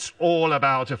 It's all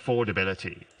about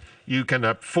affordability. You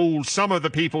can fool some of the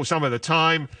people some of the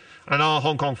time, and our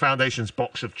Hong Kong Foundation's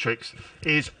box of tricks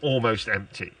is almost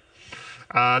empty.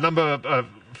 A number of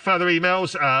further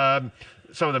emails,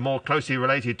 some of them more closely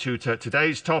related to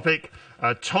today's topic.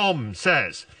 Tom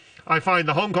says, I find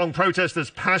the Hong Kong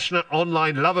protesters' passionate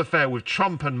online love affair with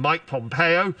Trump and Mike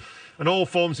Pompeo and all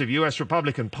forms of US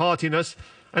Republican partiness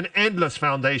an endless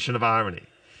foundation of irony.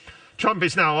 Trump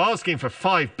is now asking for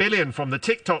 $5 billion from the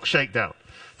TikTok shakedown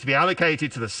to be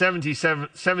allocated to the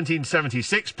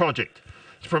 1776 project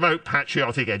to promote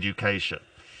patriotic education.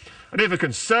 And if a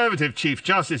Conservative Chief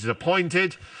Justice is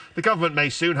appointed, the government may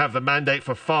soon have the mandate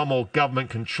for far more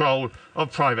government control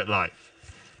of private life.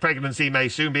 Pregnancy may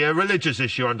soon be a religious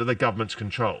issue under the government's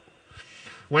control.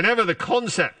 Whenever the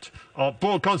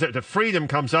broad concept of freedom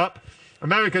comes up,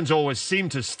 Americans always seem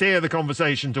to steer the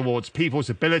conversation towards people's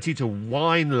ability to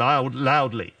whine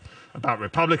loudly about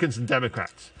Republicans and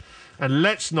Democrats. And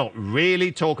let's not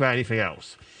really talk about anything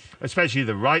else, especially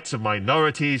the rights of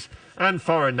minorities and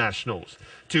foreign nationals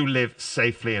to live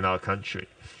safely in our country.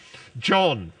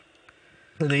 John,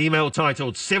 in the email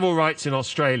titled Civil Rights in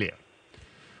Australia,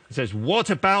 it says,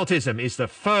 whataboutism is the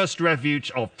first refuge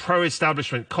of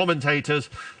pro-establishment commentators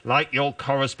like your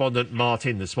correspondent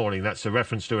Martin this morning. That's a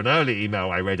reference to an early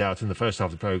email I read out in the first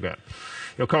half of the programme.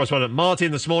 Your correspondent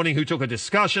Martin this morning, who took a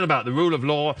discussion about the rule of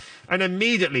law and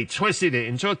immediately twisted it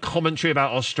into a commentary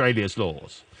about Australia's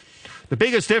laws. The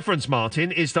biggest difference,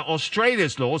 Martin, is that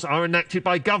Australia's laws are enacted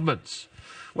by governments,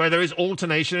 where there is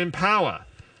alternation in power,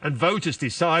 and voters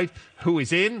decide who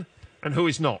is in and who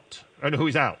is not, and who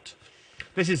is out.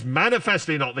 This is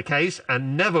manifestly not the case,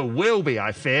 and never will be,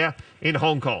 I fear, in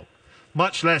Hong Kong,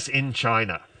 much less in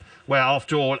China, where,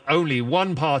 after all, only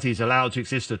one party is allowed to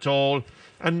exist at all,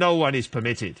 and no one is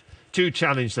permitted to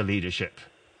challenge the leadership.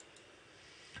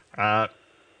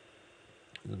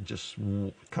 Just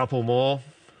a couple more.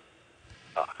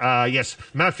 Yes,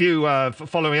 Matthew,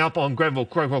 following up on Grenville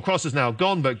Cross is now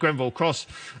gone, but Grenville Cross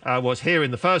was here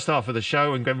in the first half of the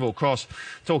show, and Grenville Cross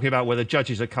talking about whether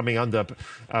judges are coming under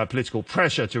political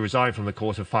pressure to resign from the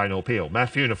Court of Final Appeal.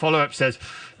 Matthew, in a follow-up, says,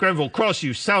 Grenville Cross,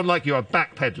 you sound like you are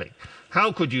backpedaling.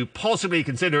 How could you possibly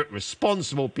consider it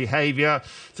responsible behaviour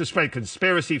to spread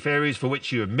conspiracy theories for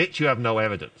which you admit you have no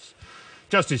evidence?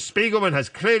 Justice Spiegelman has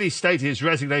clearly stated his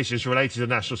resignation is related to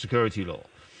national security law.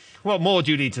 What more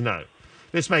do you need to know?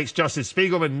 This makes Justice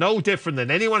Spiegelman no different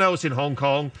than anyone else in Hong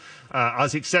Kong,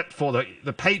 as except for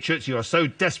the patriots you are so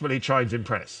desperately trying to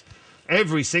impress.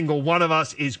 Every single one of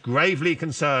us is gravely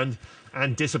concerned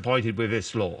and disappointed with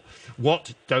this law.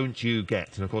 What don't you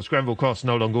get? And, of course, Grenville Cross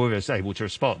no longer with us, able to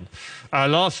respond.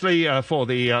 Lastly, for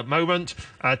the moment,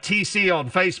 TC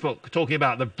on Facebook talking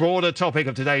about the broader topic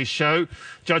of today's show,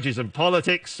 judges and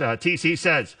politics. TC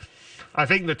says, I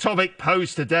think the topic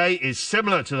posed today is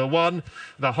similar to the one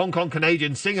the Hong Kong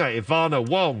Canadian singer Ivana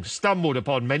Wong stumbled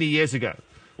upon many years ago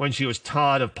when she was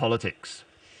tired of politics.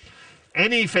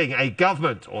 Anything a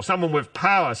government or someone with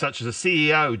power, such as a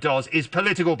CEO, does is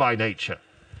political by nature.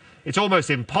 It's almost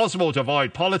impossible to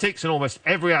avoid politics in almost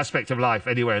every aspect of life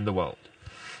anywhere in the world.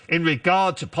 In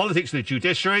regard to politics and the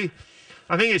judiciary,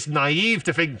 I think it's naive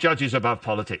to think judges are above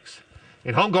politics.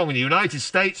 In Hong Kong and the United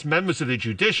States, members of the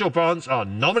judicial branch are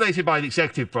nominated by the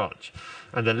executive branch,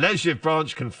 and the legislative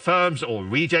branch confirms or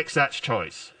rejects that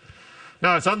choice.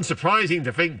 Now, it's unsurprising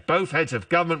to think both heads of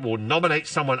government will nominate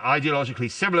someone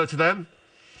ideologically similar to them.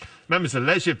 Members of the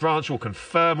legislative branch will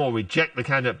confirm or reject the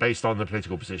candidate based on their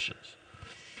political positions.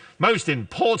 Most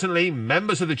importantly,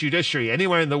 members of the judiciary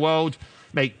anywhere in the world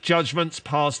make judgments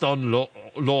passed on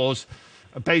laws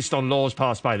based on laws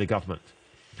passed by the government.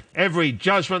 Every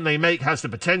judgment they make has the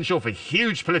potential for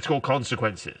huge political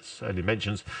consequences, and he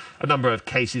mentions a number of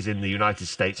cases in the United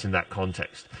States in that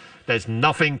context. There's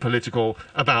nothing political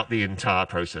about the entire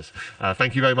process.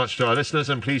 Thank you very much to our listeners,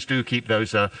 and please do keep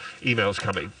those emails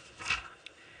coming.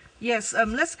 Yes,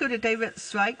 let's go to David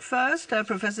Strike first.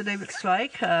 Professor David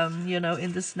Strike,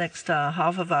 in this next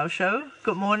half of our show.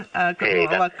 Good morning.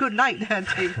 Good night,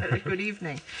 David. Good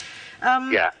evening.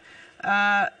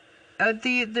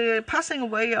 The passing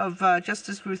away of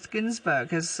Justice Ruth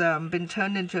Ginsburg has been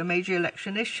turned into a major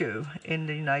election issue in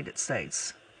the United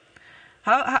States.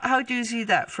 How do you see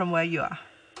that from where you are?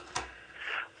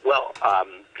 Well,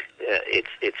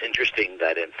 it's interesting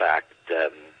that, in fact,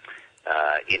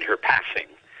 in her passing,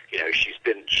 she's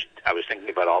been. I was thinking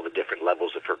about all the different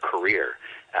levels of her career.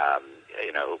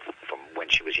 From when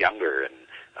she was younger and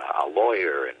a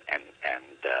lawyer and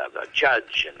a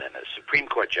judge, and then a Supreme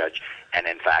Court judge, and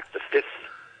in fact, the fifth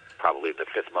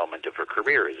moment of her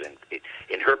career is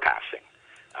in her passing,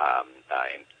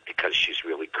 because she's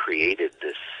really created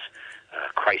this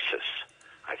crisis,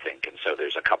 I think. And so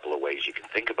there's a couple of ways you can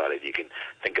think about it. You can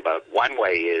think about one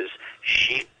way is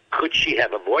could she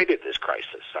have avoided this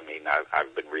crisis? I mean,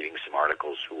 I've been reading some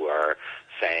articles who are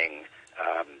saying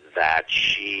that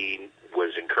she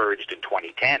was encouraged in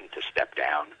 2010 to step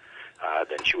down.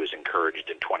 Then she was encouraged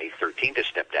in 2013 to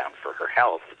step down for her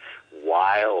health,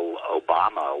 while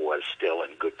Obama was still in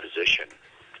good position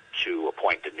to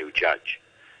appoint a new judge.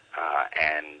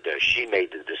 And she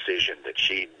made the decision that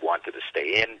she wanted to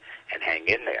stay in and hang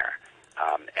in there.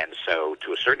 And so,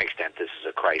 to a certain extent, this is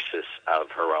a crisis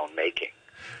of her own making.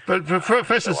 But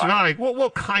Professor Spig,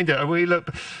 what kind of,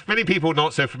 many people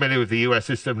not so familiar with the US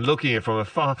system, looking at it from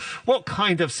afar, what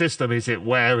kind of system is it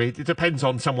where it depends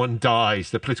on someone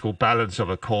dies, the political balance of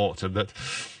a court, and that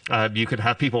You could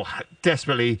have people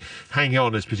desperately hanging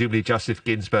on, as presumably Justice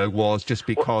Ginsburg was, just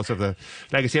because of the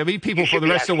legacy. I mean, people from the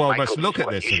rest of the world must look at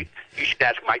this. You should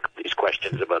ask Michael these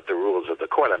questions about the rules of the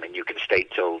court. I mean, you can stay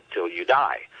till you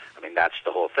die. I mean, that's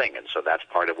the whole thing. And so that's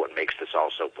part of what makes this all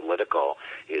so political,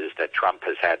 is that Trump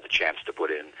has had the chance to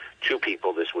put in 2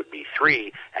 people. This would be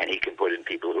 3, and he can put in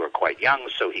people who are quite young,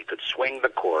 so he could swing the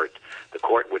court. The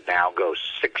court would now go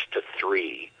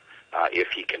 6-3. If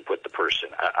he can put a person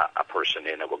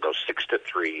in, it will go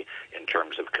 6-3 in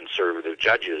terms of conservative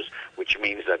judges, which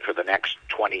means that for the next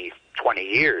 20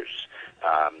 years,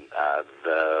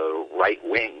 the right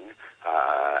wing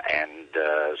and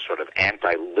sort of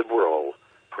anti-liberal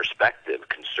perspective,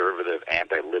 conservative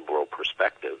anti-liberal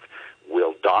perspective,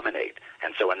 will dominate.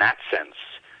 And so in that sense,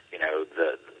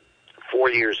 the 4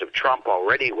 years of Trump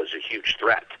already was a huge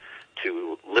threat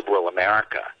to liberal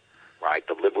America. Right,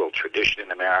 the liberal tradition in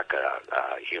America,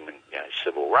 human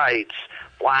civil rights,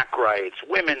 black rights,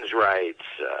 women's rights,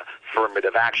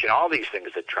 affirmative action, all these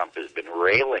things that Trump has been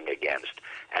railing against.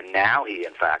 And now he,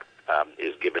 in fact,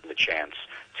 is given the chance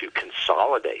to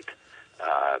consolidate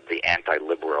the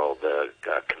anti-liberal, the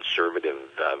conservative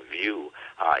view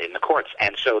in the courts.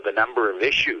 And so the number of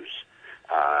issues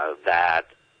that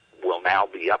will now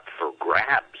be up for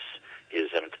grabs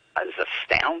is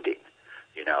astounding.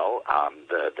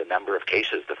 The number of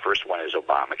cases. The first one is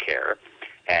Obamacare,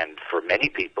 and for many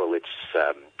people, it's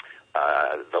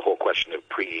the whole question of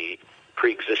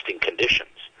pre-existing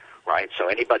conditions, right? So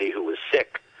anybody who is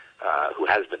sick, who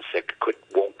has been sick,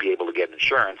 won't be able to get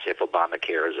insurance if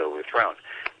Obamacare is overthrown.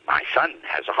 My son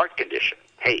has a heart condition.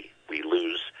 Hey, we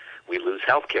lose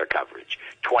health care coverage.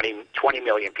 20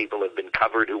 million people have been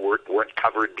covered who weren't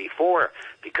covered before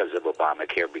because of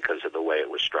Obamacare, because of the way it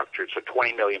was structured. So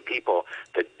 20 million people,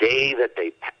 the day that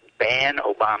they ban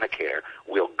Obamacare,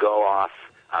 will go off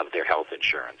of their health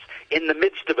insurance in the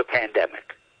midst of a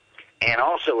pandemic. And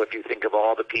also, if you think of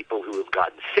all the people who have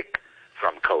gotten sick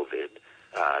from COVID,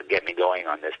 get me going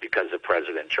on this, because of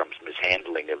President Trump's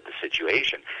mishandling of the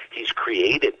situation, he's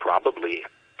created probably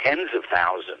tens of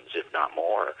thousands, if not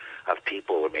more, of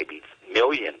people, or maybe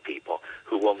million people,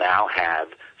 who will now have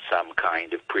some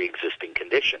kind of pre-existing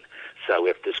condition. So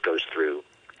if this goes through,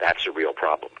 that's a real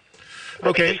problem.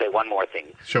 Let me just say one more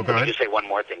thing. Sure, go ahead. Let me just say one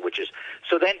more thing, which is,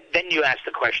 so then you ask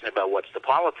the question about what's the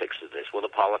politics of this. Well, the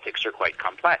politics are quite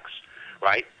complex,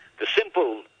 right? The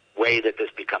simple way that this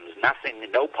becomes nothing,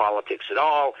 no politics at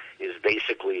all, is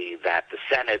basically that the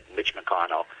Senate, Mitch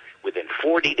McConnell, within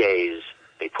 40 days,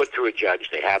 they put through a judge,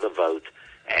 they have a vote,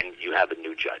 and you have a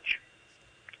new judge.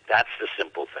 That's the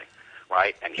simple thing,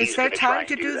 right? And is there time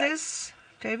to do this,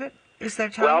 David? Is there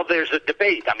time? Well, there's a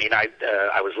debate. I mean, I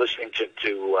was listening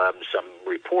to some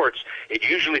reports. It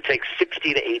usually takes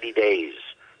 60 to 80 days.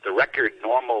 The record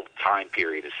normal time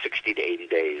period is 60 to 80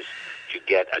 days to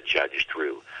get a judge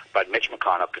through. But Mitch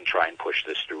McConnell can try and push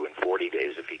this through in 40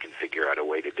 days if he can figure out a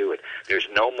way to do it. There's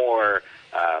no more,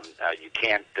 you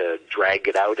can't drag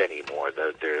it out anymore.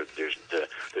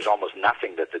 There's almost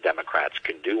nothing that the Democrats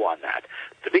can do on that.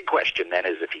 The big question then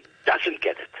is if he doesn't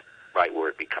get it, right, where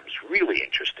it becomes really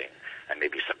interesting, and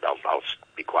maybe I'll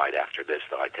be quiet after this,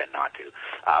 though I tend not to.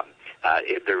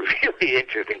 The really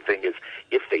interesting thing is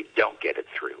if they don't get it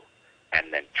through,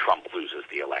 and then Trump loses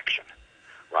the election,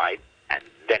 right? And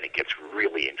then it gets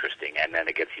really interesting, and then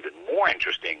it gets even more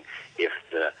interesting if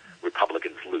the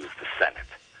Republicans lose the Senate,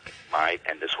 right?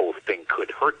 And this whole thing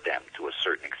could hurt them to a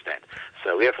certain extent.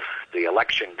 So if the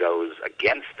election goes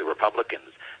against the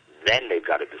Republicans, then they've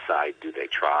got to decide, do they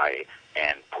try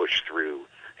and push through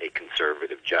a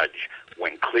conservative judge,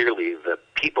 when clearly the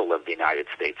people of the United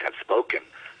States have spoken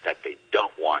that they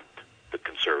don't want the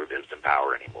conservatives in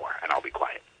power anymore. And I'll be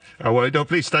quiet. Well, no,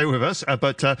 please stay with us.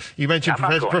 But you mentioned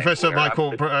Professor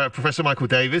Michael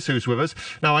Davis, who's with us.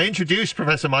 Now, I introduced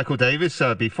Professor Michael Davis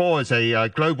before as a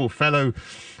global fellow,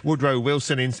 Woodrow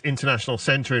Wilson International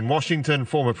Center in Washington,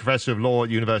 former professor of law at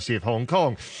University of Hong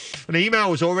Kong. An email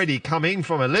was already coming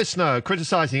from a listener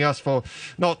criticizing us for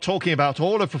not talking about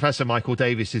all of Professor Michael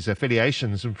Davis's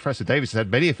affiliations. And Professor Davis has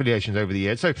had many affiliations over the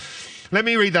years. So let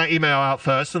me read that email out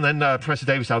first, and then, Professor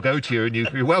Davis, I'll go to you, and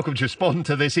you're welcome to respond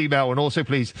to this email, and also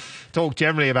please talk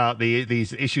generally about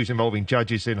these issues involving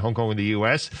judges in Hong Kong and the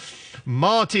US.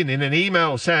 Martin, in an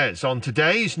email, says, on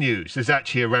today's news, there's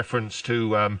actually a reference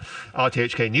to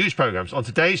RTHK news programs. On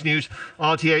today's news,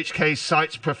 RTHK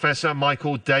cites Professor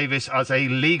Michael Davis as a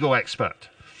legal expert.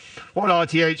 What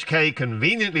RTHK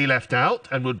conveniently left out,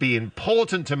 and would be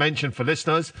important to mention for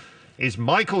listeners, is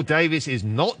Michael Davis is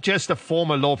not just a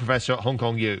former law professor at Hong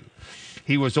Kong U.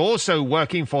 He was also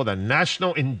working for the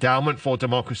National Endowment for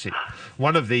Democracy,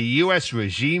 one of the U.S.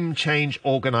 regime change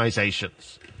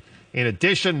organizations. In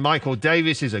addition, Michael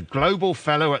Davis is a global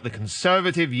fellow at the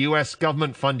conservative US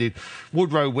government-funded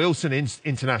Woodrow Wilson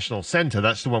International Center.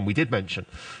 That's the one we did mention.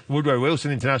 Woodrow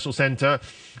Wilson International Center,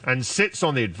 and sits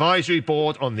on the advisory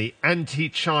board on the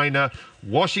anti-China,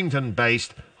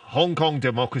 Washington-based Hong Kong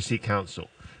Democracy Council,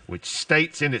 which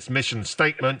states in its mission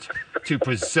statement to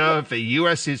preserve the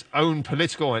US's own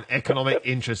political and economic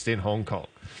interest in Hong Kong.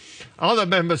 Other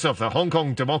members of the Hong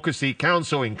Kong Democracy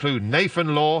Council include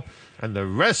Nathan Law, and the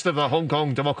rest of the Hong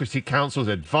Kong Democracy Council's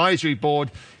advisory board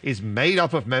is made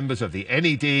up of members of the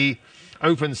NED,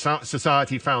 Open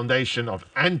Society Foundation of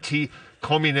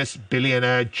anti-communist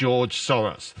billionaire George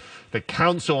Soros, the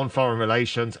Council on Foreign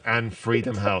Relations, and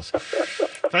Freedom House.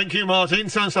 Thank you, Martin.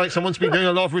 Sounds like someone's been doing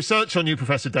a lot of research on you,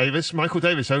 Professor Davis. Michael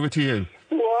Davis, over to you.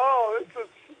 Wow,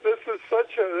 this is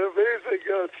such an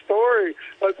amazing story.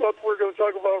 I thought we were going to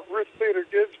talk about Ruth Bader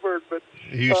Ginsburg, but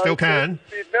you still can.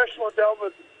 The National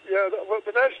Endowment,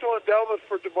 the National Endowment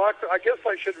for Democracy. I guess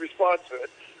I should respond to it.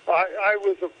 I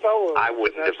was a fellow. I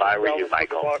wouldn't if I were you,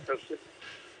 Michael.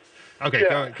 Okay,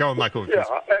 yeah. Go on, Michael. Yeah.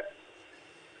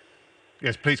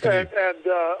 Yes, please continue. And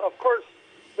of course,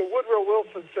 the Woodrow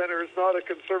Wilson Center is not a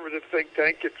conservative think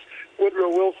tank. Woodrow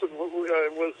Wilson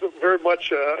was very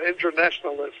much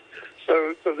internationalist.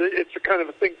 So it's a kind of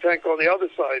a think tank on the other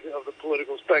side of the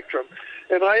political spectrum.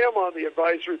 And I am on the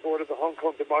advisory board of the Hong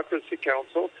Kong Democracy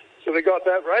Council. So they got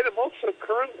that right. I'm also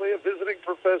currently a visiting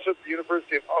professor at the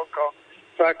University of Hong Kong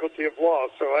Faculty of Law.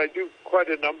 So I do quite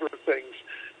a number of things.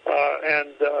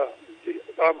 And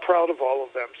I'm proud of all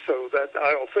of them. So that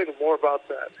I'll say more about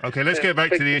that. Okay, let's get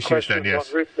back to the issues then,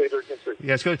 yes.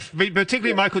 Yes, good.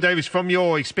 Particularly, Michael Davis, from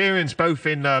your experience both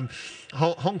in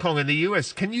Hong Kong and the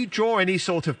US, can you draw any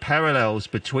sort of parallels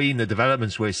between the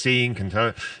developments we're seeing,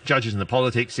 judges and the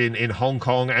politics in Hong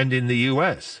Kong and in the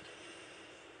US?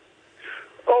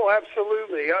 Oh,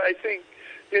 absolutely. I think,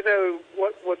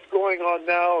 what's going on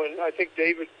now, and I think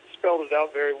David spelled it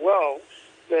out very well,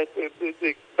 that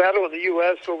the battle in the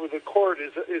U.S. over the court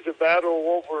is a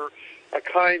battle over a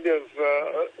kind of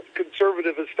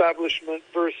conservative establishment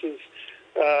versus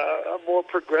more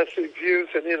progressive views.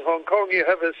 And in Hong Kong, you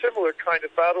have a similar kind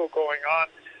of battle going on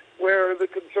where the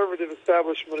conservative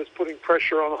establishment is putting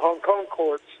pressure on the Hong Kong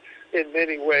courts in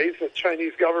many ways. The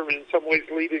Chinese government in some ways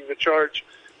leading the charge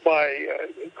by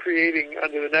creating,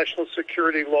 under the national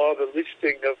security law, the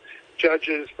listing of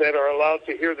judges that are allowed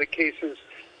to hear the cases.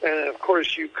 And, of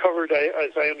course, you covered,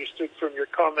 as I understood from your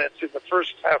comments in the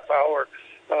first half hour,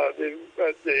 the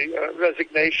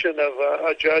resignation of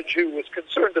a judge who was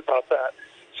concerned about that.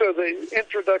 So the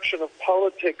introduction of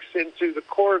politics into the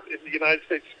court, in the United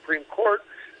States Supreme Court,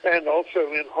 and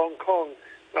also in Hong Kong,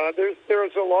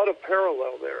 there's a lot of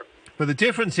parallel there. But the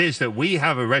difference is that we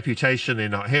have a reputation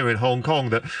here in Hong Kong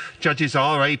that judges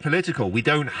are apolitical. We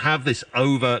don't have this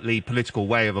overtly political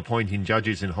way of appointing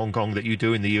judges in Hong Kong that you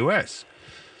do in the US.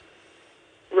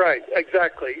 Right,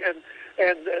 exactly.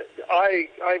 And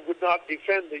I would not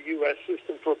defend the U.S.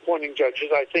 system for appointing judges.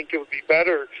 I think it would be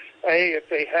better, if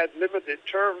they had limited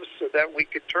terms so that we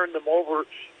could turn them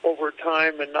over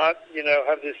time and not,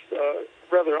 have this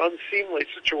rather unseemly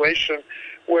situation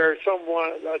where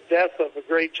a death of a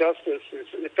great justice is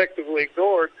effectively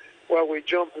ignored while we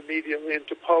jump immediately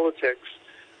into politics.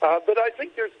 But I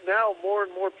think there's now more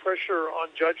and more pressure on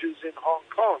judges in Hong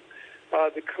Kong.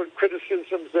 The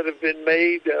criticisms that have been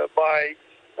made by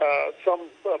some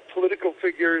political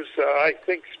figures, I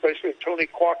think especially Tony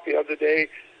Kwok the other day,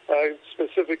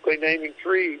 specifically naming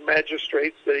 3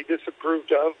 magistrates that he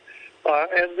disapproved of,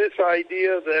 and this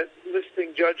idea that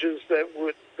listing judges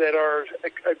that are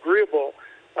agreeable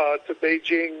to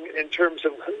Beijing in terms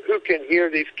of who can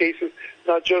hear these cases,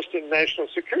 not just in national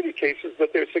security cases,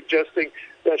 but they're suggesting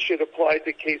that should apply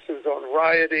to cases on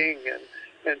rioting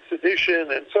and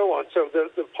sedition and so on. So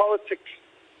the politics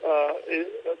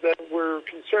that we're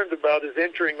concerned about is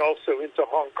entering also into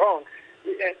Hong Kong,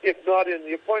 if not in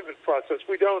the appointment process.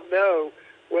 We don't know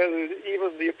whether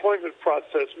even the appointment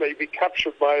process may be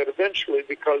captured by it eventually,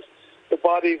 because the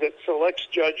body that selects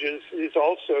judges is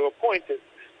also appointed.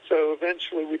 So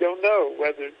eventually we don't know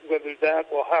whether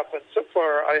that will happen. So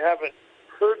far I haven't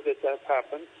heard that that's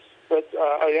happened. But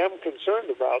I am concerned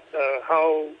about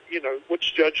how,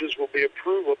 which judges will be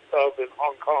approved of in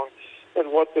Hong Kong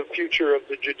and what the future of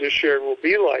the judiciary will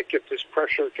be like if this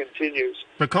pressure continues.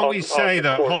 But can't we say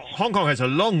that Hong Kong has a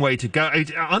long way to go?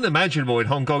 It's unimaginable in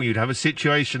Hong Kong you'd have a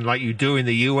situation like you do in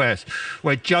the US,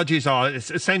 where judges are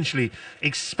essentially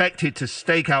expected to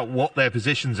stake out what their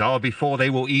positions are before they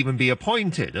will even be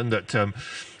appointed, and that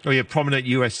We have prominent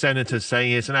US senators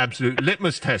saying it's an absolute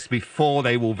litmus test before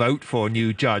they will vote for a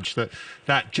new judge,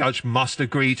 that judge must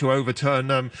agree to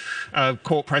overturn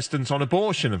court precedents on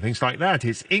abortion and things like that.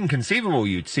 It's inconceivable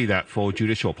you'd see that for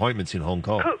judicial appointments in Hong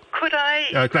Kong. Could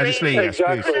I Gladys Lee, yes,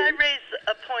 please. Could I raise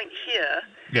a point here?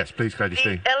 Yes, please, Gladys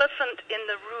Lee. The elephant in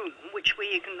the room, which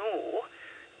we ignore,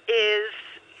 is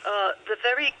the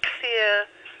very clear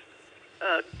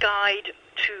guide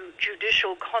to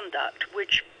judicial conduct,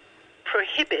 which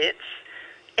prohibits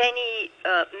any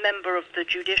member of the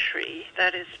judiciary,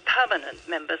 that is permanent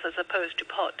members as opposed to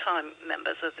part-time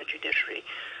members of the judiciary,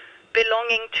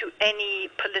 belonging to any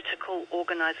political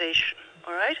organization.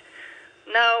 All right?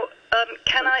 Now,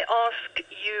 can I ask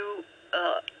you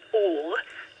all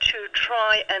to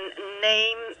try and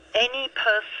name any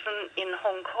person in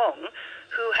Hong Kong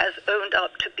who has owned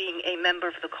up to being a member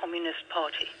of the Communist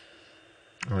Party?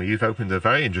 Well, you've opened a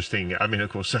very interesting... I mean,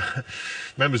 of course,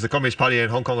 members of the Communist Party in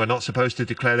Hong Kong are not supposed to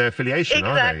declare their affiliation,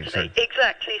 are they?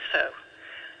 Exactly so.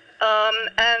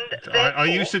 And are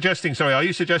you suggesting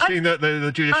that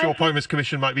the Judicial Appointments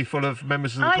Commission might be full of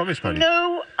members of the Communist Party? I have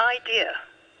no idea,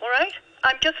 all right?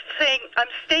 I'm just saying, I'm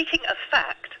stating a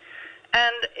fact.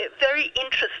 And very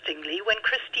interestingly, when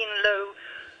Christine Low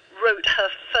wrote her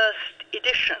first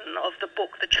edition of the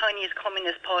book, The Chinese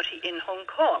Communist Party in Hong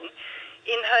Kong,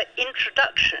 in her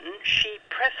introduction, she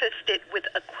prefaced it with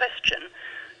a question,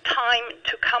 time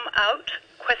to come out,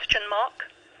 question mark.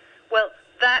 Well,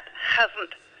 that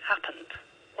hasn't happened,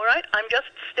 all right? I'm just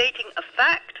stating a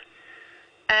fact,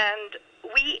 and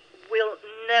we will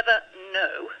never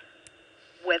know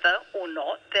whether or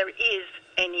not there is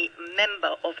any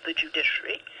member of the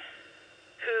judiciary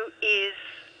who is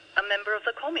a member of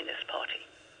the Communist Party.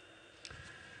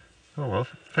 Oh, well,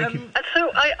 thank you. And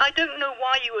so I don't know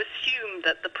why you assume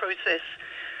that the process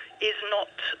is not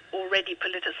already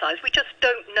politicized. We just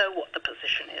don't know what the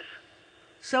position is.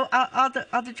 So are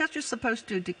the judges supposed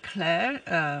to declare,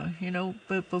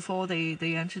 before they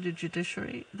enter the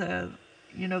judiciary? There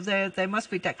must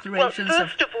be declarations. Well,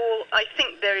 first of all, I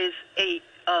think there is a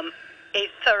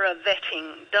thorough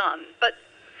vetting done. But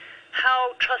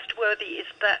how trustworthy is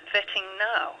that vetting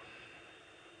now?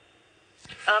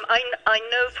 I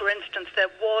know, for instance, there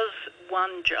was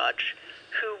one judge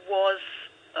who was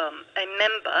a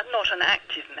member, not an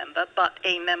active member, but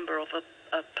a member of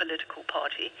a political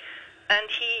party, and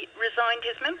he resigned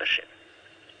his membership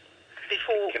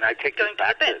before going to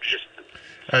the bench.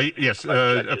 Yes,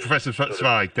 Professor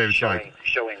Zweig, David Zweig.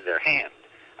 Showing their hand.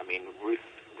 I mean,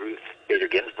 Ruth Bader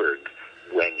Ginsburg,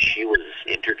 when she was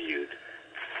interviewed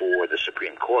for the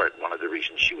Supreme Court, one of the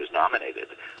reasons she was nominated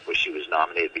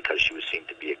because she was seen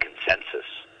to be a consensus.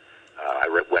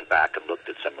 I went back and looked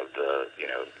at some of the,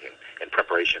 in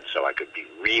preparation so I could be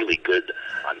really good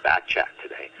on back chat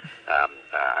today.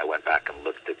 I went back and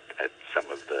looked at some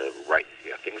of the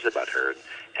things about her,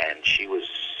 and she was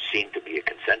seen to be a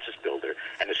consensus builder.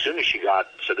 And as soon as she got,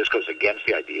 so this goes against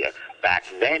the idea, back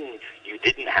then you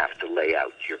didn't have to lay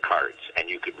out your cards, and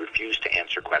you could refuse to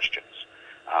answer questions.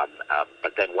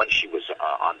 But then once she was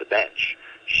on the bench,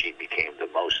 she became the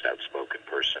most outspoken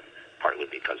person, partly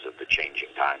because of the changing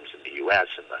times in the U.S.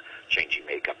 and the changing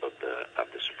makeup of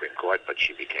the Supreme Court. But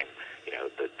she became,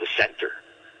 the center,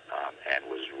 and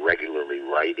was regularly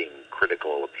writing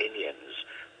critical opinions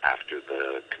after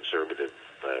the conservative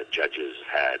judges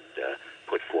had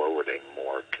put forward a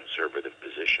more conservative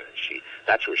position.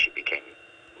 That's where she became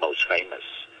most famous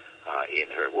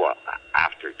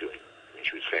after doing.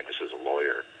 She was famous as a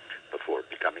lawyer before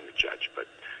becoming a judge, but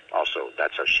also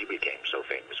that's how she became so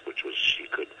famous, which was she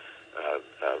could,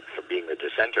 for being the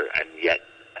dissenter, and yet,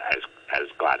 as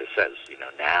Gladys says,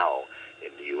 now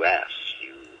in the U.S.,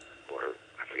 or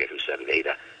I forget who said it,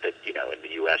 Ada, that, in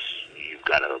the U.S.,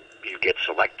 you get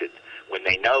selected when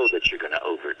they know that you're going to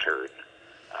overturn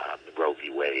Roe v.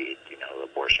 Wade,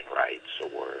 abortion rights,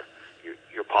 or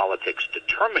your politics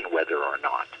determine whether or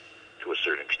not, to a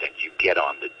certain extent, you get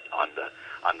on the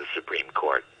Supreme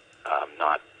Court.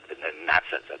 Not in that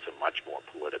sense. That's a much more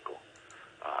political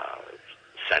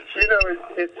sense.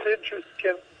 It's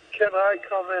interesting. Can I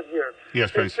comment here?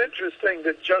 Yes, please. It's interesting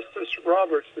that Justice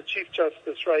Roberts, the Chief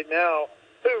Justice right now,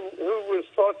 who was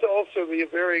thought to also be a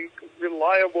very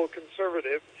reliable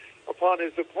conservative upon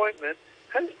his appointment,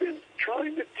 has been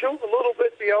trying to tilt a little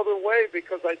bit the other way,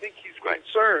 because I think he's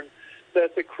concerned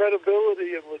that the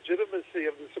credibility and legitimacy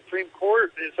of the Supreme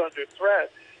Court is under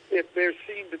threat if they're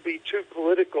seen to be too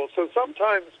political. So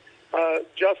sometimes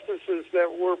justices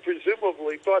that were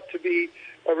presumably thought to be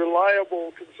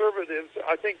reliable conservatives,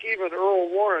 I think even Earl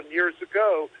Warren years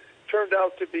ago, turned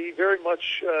out to be very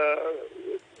much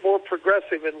more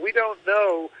progressive. And we don't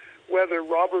know whether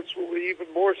Roberts will be even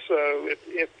more so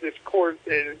if this court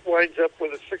winds up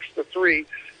with a 6-3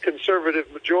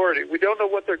 conservative majority. We don't know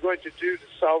what they're going to do to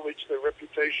salvage their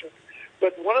reputation.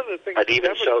 But one of the things, but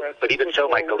even so,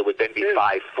 Michael, it would then be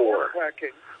 5-4,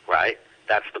 right?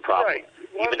 That's the problem. Right.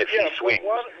 Even if he swings,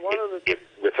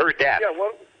 with her death,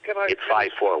 it's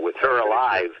 5-4. With her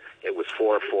alive, it was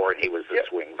 4-4, and he was the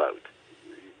swing vote.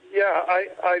 Yeah,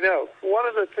 I know. One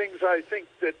of the things I think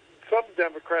that some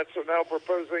Democrats are now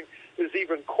proposing is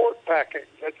even court packing,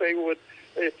 that they would,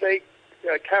 if they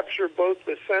capture both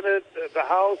the Senate, the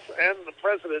House, and the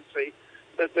presidency,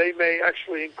 that they may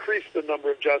actually increase the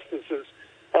number of justices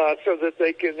so that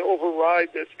they can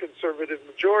override this conservative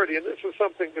majority. And this is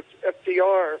something that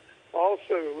FDR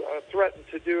also threatened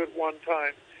to do at one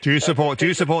time. Do you support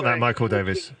that, Michael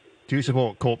Davis? Do you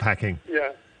support court packing?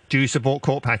 Yeah. Do you support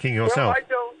court packing yourself? Well, I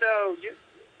don't know.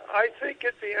 I think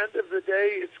at the end of the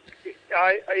day,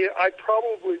 I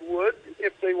probably would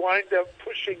if they wind up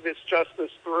pushing this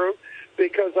justice through,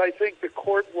 because I think the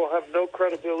court will have no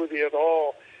credibility at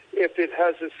all if it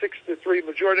has a 6-3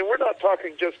 majority. And we're not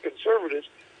talking just conservatives.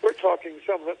 We're talking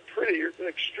some pretty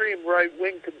extreme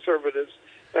right-wing conservatives.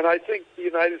 And I think the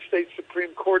United States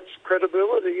Supreme Court's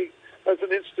credibility as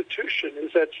an institution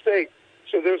is at stake.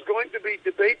 So there's going to be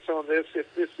debates on this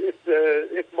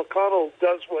if McConnell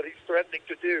does what he's threatening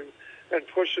to do and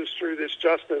pushes through this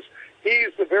justice.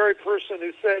 He's the very person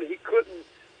who said he couldn't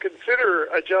consider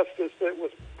a justice that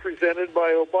was presented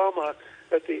by Obama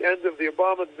at the end of the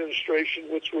Obama administration,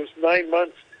 which was 9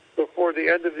 months before the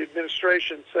end of the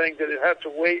administration, saying that it had to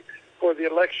wait for the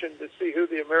election to see who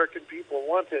the American people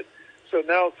wanted. So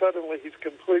now suddenly he's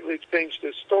completely changed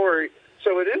his story.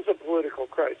 So it is a political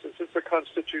crisis. It's a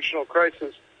constitutional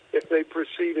crisis if they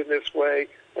proceed in this way,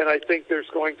 and I think there's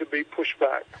going to be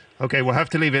pushback. OK, we'll have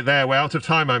to leave it there. We're out of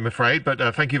time, I'm afraid, but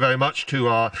thank you very much to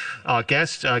our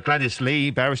guest, Gladys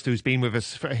Lee, barrister, who's been with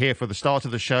us here for the start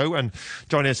of the show, and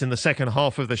joining us in the second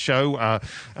half of the show,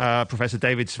 Professor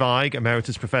David Spig,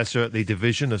 Emeritus Professor at the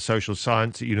Division of Social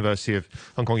Science at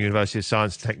Hong Kong University of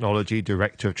Science and Technology,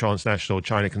 Director of Transnational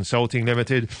China Consulting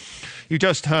Limited. You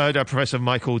just heard Professor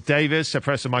Michael Davis.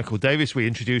 Professor Michael Davis, we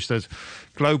introduced as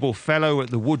Global Fellow at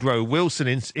the Woodrow Wilson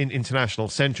International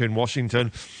Centre in Washington,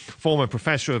 former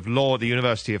Professor of Law at the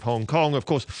University of Hong Kong. Of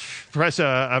course,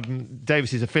 Professor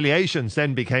Davis's affiliations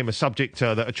then became a subject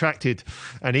that attracted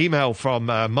an email from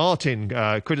Martin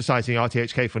criticising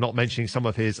RTHK for not mentioning some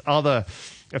of his other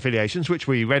affiliations, which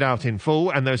we read out in full.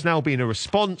 And there's now been a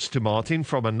response to Martin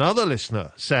from another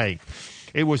listener saying,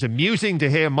 it was amusing to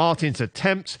hear Martin's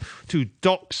attempts to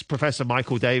dox Professor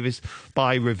Michael Davis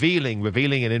by revealing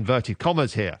in inverted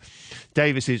commas here,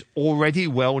 Davis's already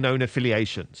well-known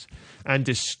affiliations and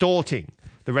distorting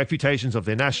the reputations of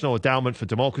the National Endowment for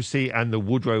Democracy and the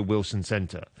Woodrow Wilson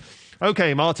Centre.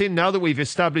 OK, Martin, now that we've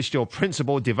established your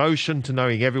principled devotion to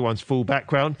knowing everyone's full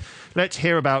background, let's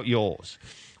hear about yours.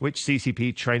 Which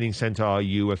CCP training centre are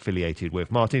you affiliated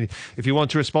with? Martin, if you want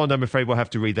to respond, I'm afraid we'll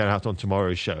have to read that out on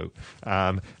tomorrow's show.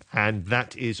 And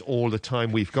that is all the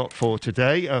time we've got for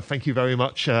today. Thank you very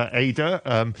much,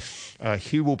 Ada.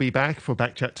 Hugh will be back for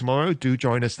Back Chat tomorrow. Do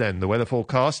join us then. The weather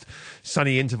forecast,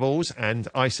 sunny intervals and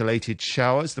isolated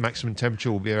showers. The maximum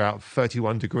temperature will be around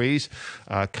 31 degrees.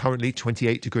 Currently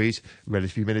 28 degrees.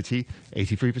 Relative humidity,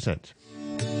 83%.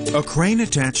 A crane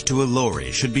attached to a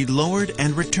lorry should be lowered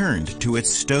and returned to its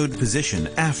stowed position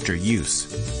after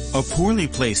use. A poorly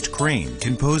placed crane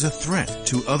can pose a threat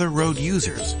to other road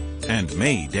users and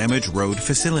may damage road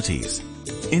facilities.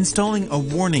 Installing a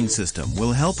warning system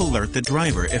will help alert the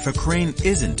driver if a crane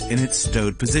isn't in its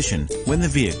stowed position when the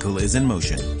vehicle is in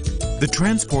motion. The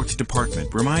Transport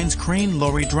Department reminds crane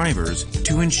lorry drivers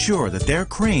to ensure that their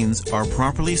cranes are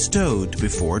properly stowed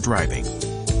before driving.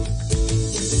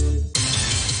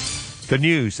 The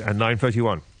news at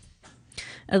 9:31.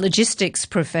 A logistics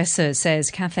professor says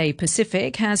Cathay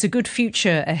Pacific has a good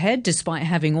future ahead despite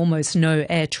having almost no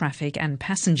air traffic and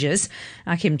passengers.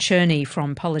 Akim Cherney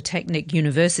from Polytechnic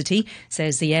University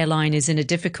says the airline is in a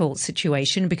difficult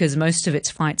situation because most of its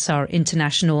flights are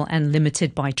international and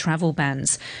limited by travel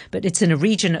bans. But it's in a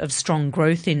region of strong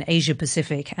growth in Asia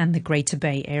Pacific and the Greater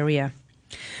Bay Area.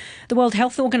 The World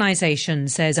Health Organization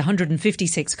says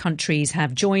 156 countries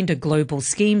have joined a global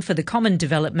scheme for the common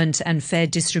development and fair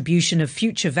distribution of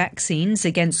future vaccines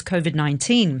against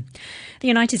COVID-19. The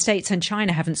United States and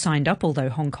China haven't signed up, although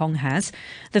Hong Kong has.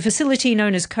 The facility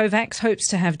known as COVAX hopes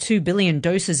to have 2 billion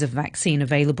doses of vaccine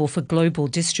available for global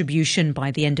distribution by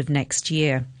the end of next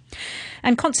year.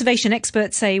 And conservation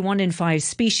experts say 1 in 5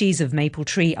 species of maple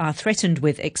tree are threatened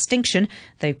with extinction.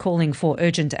 They're calling for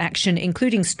urgent action,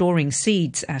 including storing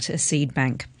seeds at a seed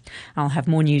bank. I'll have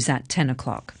more news at 10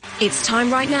 o'clock. It's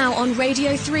time right now on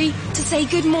Radio 3 to say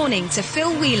good morning to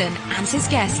Phil Whelan and his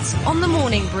guests on The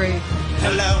Morning Brew.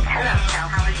 Hello. Hello, Phil.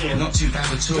 How are you? Not too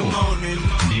bad at all. Good morning.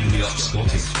 Newly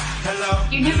up-spotted. Hello.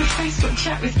 You never Facebook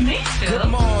chat with me, Phil. Good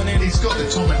morning. He's got the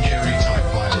Tom and Jerry type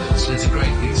violence. It's a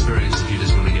great experience if you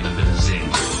just want to get a bit of zing.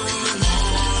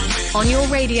 On your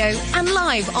radio and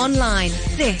live online,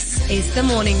 this is The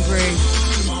Morning Brew.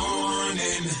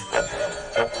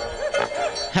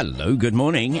 Hello, good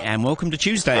morning, and welcome to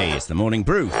Tuesday. It's The Morning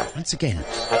Brew. Once again,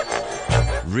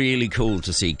 really cool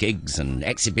to see gigs and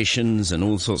exhibitions and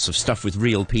all sorts of stuff with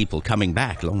real people coming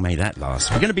back. Long may that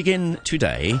last. We're going to begin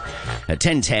today at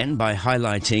 10:10 by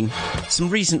highlighting some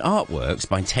recent artworks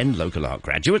by 10 local art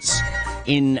graduates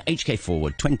in HK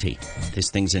Forward 20. This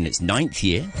thing's in its 9th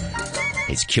year.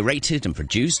 It's curated and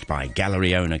produced by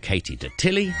gallery owner Katie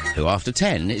Datilly, who after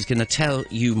 10 is going to tell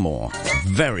you more.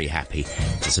 Very happy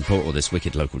to support all this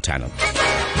wicked local talent.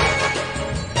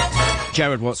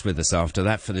 Jared Watt's with us after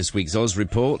that for this week's Oz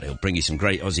Report. He'll bring you some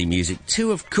great Aussie music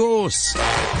too, of course.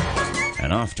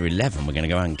 And after 11, we're going to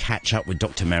go and catch up with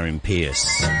Dr. Marion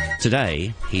Pierce.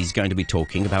 Today, he's going to be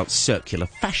talking about circular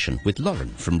fashion with Lauren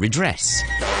from Redress.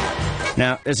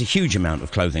 Now, there's a huge amount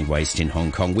of clothing waste in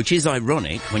Hong Kong, which is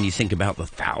ironic when you think about the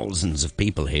thousands of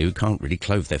people here who can't really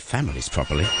clothe their families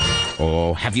properly.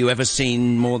 Or have you ever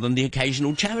seen more than the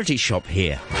occasional charity shop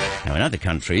here? Now, in other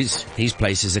countries, these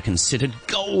places are considered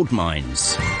gold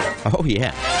mines. Oh,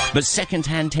 yeah. But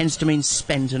second-hand tends to mean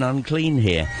spent and unclean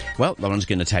here. Well, Lauren's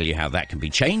going to tell you how that can be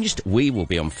changed. We will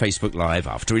be on Facebook Live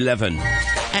after 11.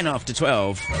 And after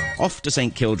 12, off to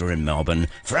St Kilda in Melbourne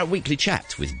for our weekly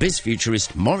chat with biz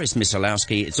futurist Maurice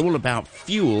Misolowski. It's all about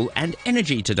fuel and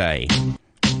energy today.